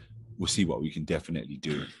me, we'll see what we can definitely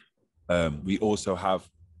do. We also have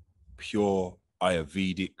pure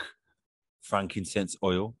Ayurvedic frankincense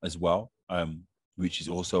oil as well, which is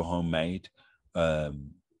also homemade. The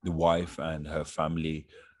wife and her family,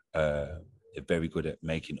 they're very good at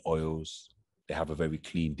making oils. They have a very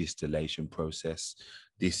clean distillation process.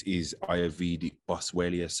 This is Ayurvedic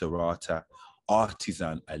Boswellia serrata,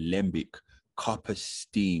 artisan alembic copper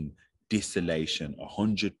steam distillation,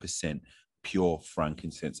 100% pure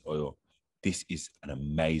frankincense oil. This is an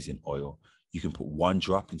amazing oil. You can put 1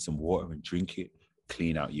 drop in some water and drink it,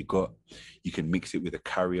 clean out your gut. You can mix it with a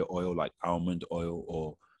carrier oil like almond oil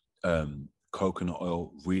or coconut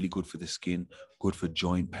oil, really good for the skin, good for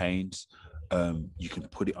joint pains. You can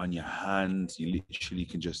put it on your hands. You literally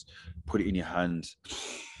can just put it in your hands,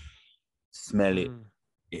 smell it.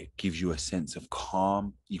 It gives you a sense of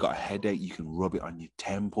calm. You got a headache, you can rub it on your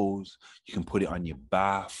temples. You can put it on your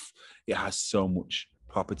bath. It has so much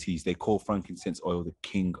properties. They call frankincense oil the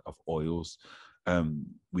king of oils.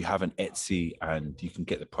 We have an Etsy and you can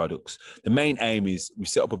get the products. The main aim is we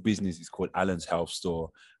set up a business. It's called Alan's Health Store.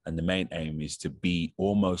 And the main aim is to be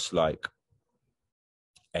almost like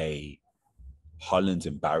a Hollands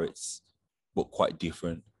and Barrett's, but quite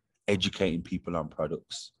different, educating people on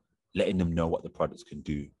products, letting them know what the products can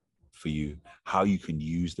do for you, how you can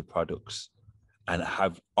use the products, and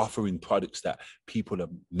offering products that people are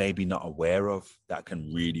maybe not aware of that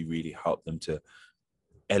can really, really help them to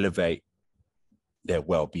elevate their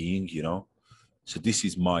well-being, you know? So this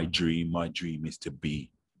is my dream. My dream is to be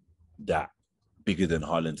that, bigger than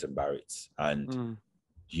Hollands and Barrett's. And,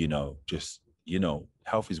 you know, just, you know,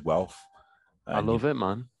 health is wealth. And, I love it,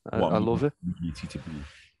 man. I love it. To be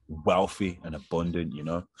wealthy and abundant, you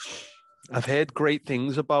know. I've heard great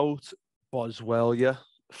things about Boswellia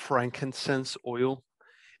frankincense oil.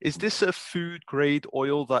 Is this a food grade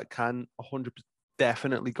oil that can 100%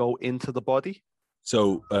 definitely go into the body?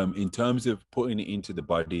 So in terms of putting it into the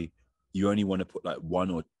body, you only want to put like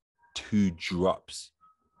 1 or 2 drops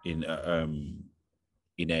in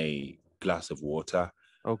a glass of water.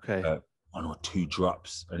 Okay. 1 or 2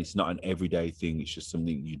 drops, and it's not an everyday thing. It's just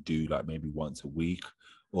something you do like maybe once a week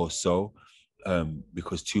or so,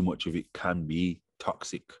 because too much of it can be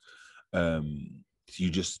toxic.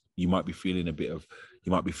 You might be feeling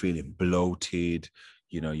bloated,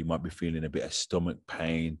 you know, you might be feeling a bit of stomach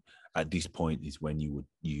pain. At this point is when you would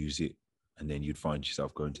use it, and then you'd find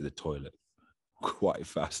yourself going to the toilet quite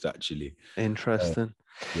fast, actually. Interesting.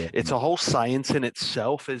 Yeah. It's a whole science in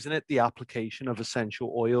itself, isn't it? The application of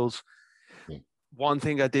essential oils. Yeah. One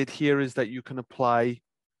thing I did hear is that you can apply,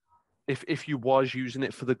 if you was using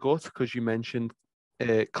it for the gut, because you mentioned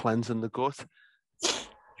cleansing the gut,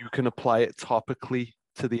 you can apply it topically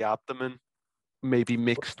to the abdomen, maybe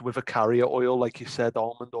mixed with a carrier oil, like you said,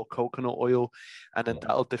 almond or coconut oil, and then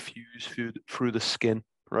that'll diffuse through the skin,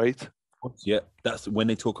 right? Yeah, that's when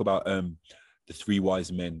they talk about the 3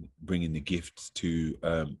 wise men bringing the gifts to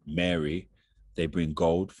Mary. They bring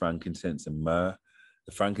gold, frankincense, and myrrh.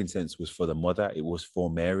 The frankincense was for the mother. It was for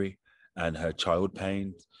Mary and her child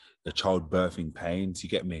pains, the childbirthing pains. You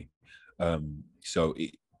get me? So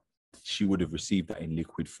she would have received that in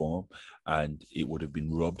liquid form, and it would have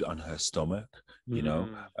been rubbed on her stomach, you know,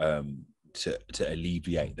 to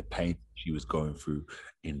alleviate the pain she was going through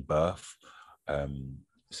in birth.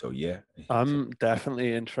 So yeah, I'm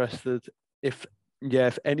definitely interested. If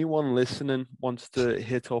anyone listening wants to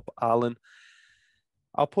hit up Alan,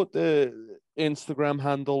 I'll put the Instagram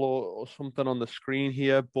handle or something on the screen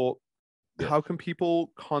here. But how can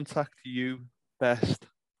people contact you best?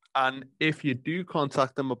 And if you do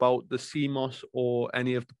contact them about the CMOS or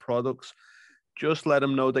any of the products, just let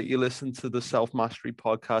them know that you listen to the Self Mastery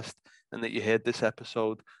podcast and that you heard this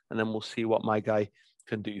episode, and then we'll see what my guy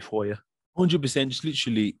can do for you. 100%. Just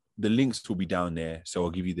literally, the links will be down there. So I'll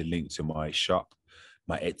give you the link to my shop,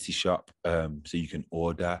 my Etsy shop, so you can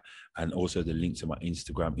order, and also the link to my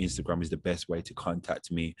Instagram. Instagram is the best way to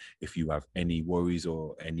contact me if you have any worries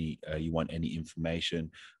or any you want any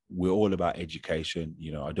information. We're all about education.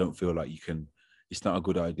 You know, I don't feel like it's not a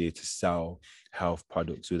good idea to sell health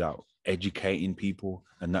products without educating people,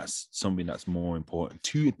 and that's something that's more important.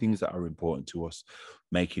 2 things that are important to us: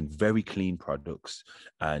 making very clean products,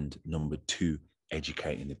 and number 2,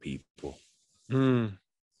 educating the people.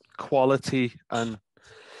 Quality and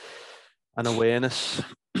awareness.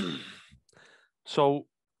 So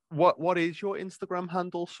what is your Instagram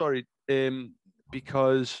handle? Sorry,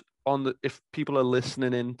 because if people are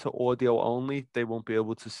listening in to audio only, they won't be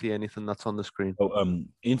able to see anything that's on the screen. So,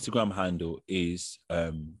 Instagram handle is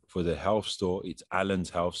for the health store. It's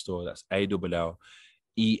Alan's Health Store. That's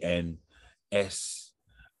ALLENS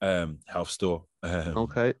health store.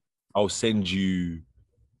 Okay. I'll send you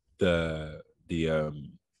the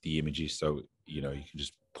images, so you know you can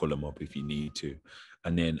just pull them up if you need to.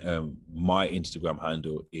 And then my Instagram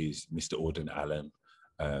handle is Mr. Auden Allen.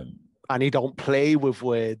 And he don't play with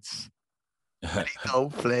words. He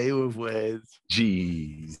don't play with words.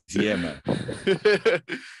 Jeez, yeah, man.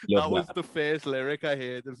 That was the first lyric I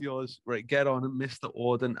heard of yours. Right, get on it, Mr.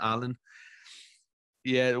 Auden Allen.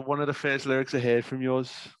 Yeah, one of the first lyrics I heard from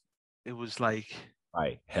yours. It was like,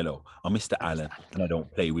 Hi, hello. I'm Mr. Allen, and I don't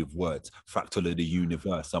play with words. Fractal of the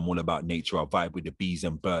universe. I'm all about nature. I vibe with the bees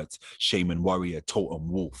and birds. Shaman, warrior, totem,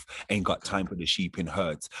 wolf. Ain't got time for the sheep in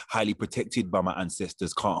herds. Highly protected by my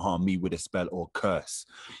ancestors. Can't harm me with a spell or curse.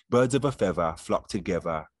 Birds of a feather flock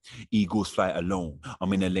together. Eagles fly alone.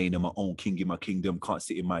 I'm in a lane of my own, king in my kingdom, can't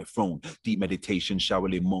sit in my throne. Deep meditation,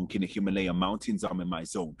 Shaolin monk in the Himalayan mountains, I'm in my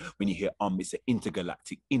zone. When you hear it's an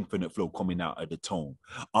intergalactic, infinite flow coming out of the tone.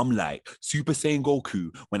 I'm like Super Saiyan Goku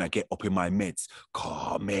when I get up in my meds.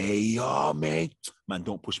 Kamehame. Man,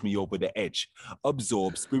 don't push me over the edge.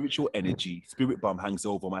 Absorb spiritual energy. Spirit bomb hangs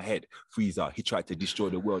over my head. Frieza, he tried to destroy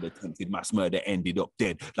the world, attempted mass murder, ended up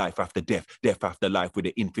dead. Life after death, death after life with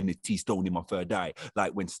the infinity stone in my third eye.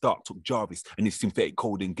 Like when Stark took Jarvis and his synthetic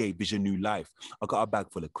code and gave Vision new life. I got a bag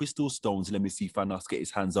full of crystal stones. Let me see Thanos get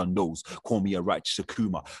his hands on those. Call me a righteous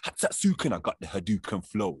Akuma. Hatsatsuken, I got the Hadouken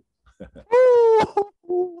flow.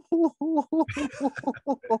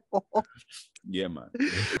 Yeah, man.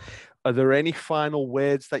 Are there any final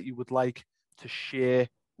words that you would like to share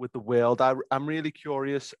with the world? I'm really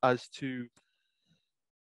curious as to,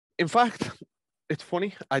 in fact, it's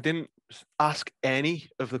funny, I didn't ask any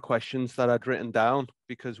of the questions that I'd written down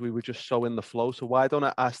because we were just so in the flow. So why don't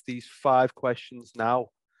I ask these 5 questions now?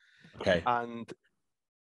 Okay. And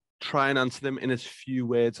try and answer them in as few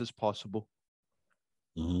words as possible.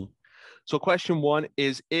 Mm-hmm. So question 1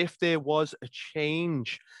 is, if there was a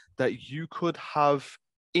change that you could have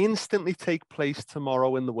instantly take place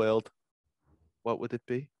tomorrow in the world, what would it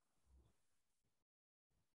be?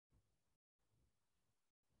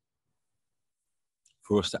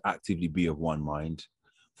 For us to actively be of one mind,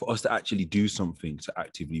 for us to actually do something to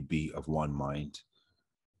actively be of one mind,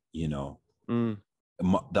 you know,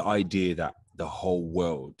 the idea that the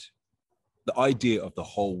idea of the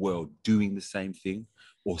whole world doing the same thing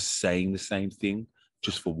or saying the same thing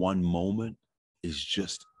just for one moment is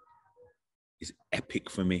epic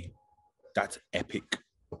for me. That's epic.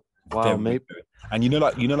 Wow, maybe. And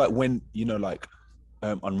when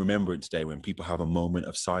on Remembrance Day, when people have a moment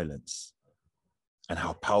of silence and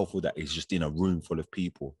how powerful that is just in a room full of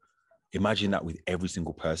people. Imagine that with every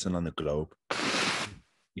single person on the globe.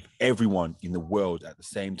 If everyone in the world at the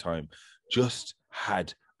same time just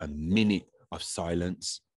had a minute of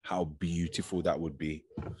silence, how beautiful that would be.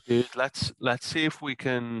 Dude, let's see if we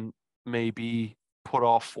can maybe put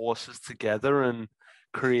our forces together and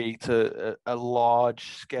create a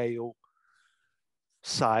large scale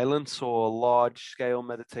silence or a large scale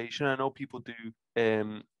meditation. I know people do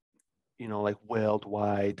like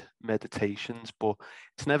worldwide meditations, but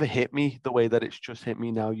it's never hit me the way that it's just hit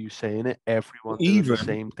me now, you saying it. Everyone doing the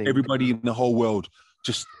same thing. Everybody in the whole world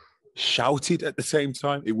just shouted at the same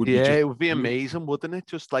time. It would be it would be amazing, wouldn't it?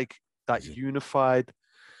 Just like that unified.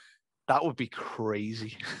 That would be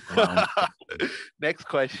crazy. Next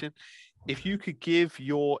question. If you could give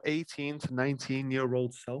your 18 to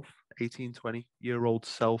 19-year-old self, 18, 20-year-old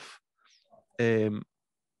self, if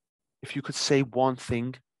you could say one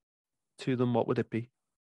thing to them, what would it be?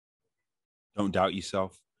 Don't doubt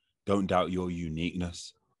yourself. Don't doubt your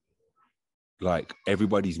uniqueness. Like,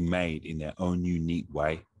 everybody's made in their own unique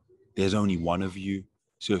way. There's only one of you.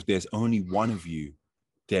 So if there's only one of you,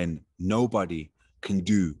 then nobody can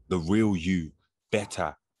do the real you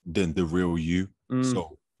better than the real you.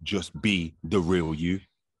 So just be the real you.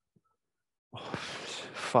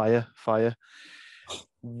 Fire.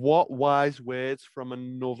 What wise words from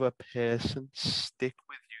another person stick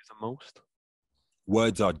with you the most?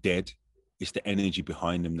 Words are dead. It's the energy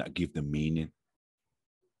behind them that give them meaning.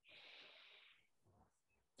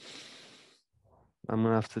 I'm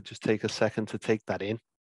going to have to just take a second to take that in.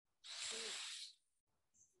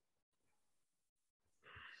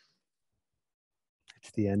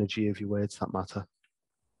 It's the energy of your words that matter.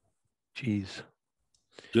 Jeez.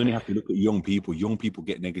 You only have to look at young people. Young people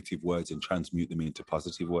get negative words and transmute them into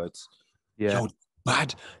positive words. Yeah. Yo,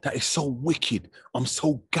 bad. That is so wicked. I'm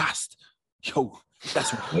so gassed. Yo,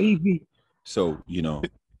 that's wavy. So,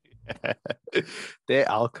 They're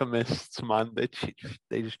alchemists, man. They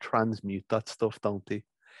just transmute that stuff, don't they?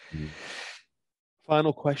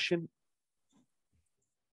 Final question.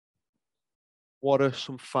 What are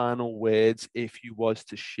some final words if you was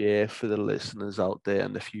to share for the listeners out there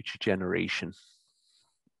and the future generation?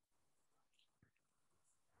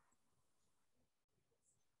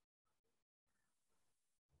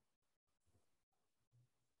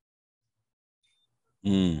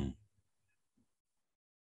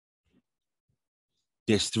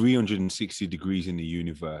 There's 360 degrees in the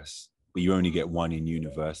universe, but you only get one in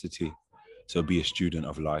university. So be a student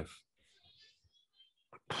of life.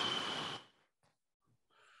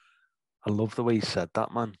 I love the way you said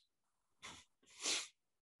that, man.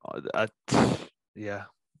 Yeah,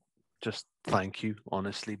 just thank you,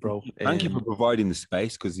 honestly, bro. Thank you for providing the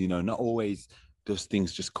space, because not always those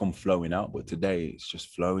things just come flowing out, but today it's just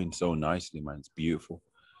flowing so nicely, man. It's beautiful.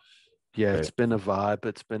 Yeah, Right. it's been a vibe.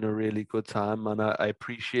 It's been a really good time, man. I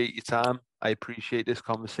appreciate your time. I appreciate this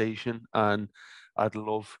conversation, and I'd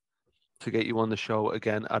love to get you on the show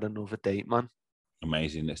again at another date, man.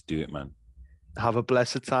 Amazing. Let's do it, man. Have a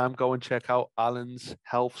blessed time. Go and check out Alan's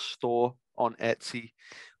health store on Etsy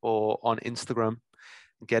or on Instagram.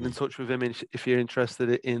 Get in touch with him if you're interested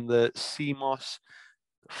in the CMOS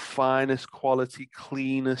finest quality,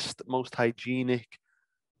 cleanest, most hygienic,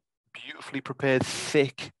 beautifully prepared,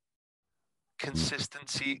 thick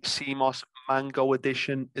consistency. CMOS Mango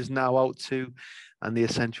Edition is now out too, and the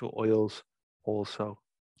essential oils also.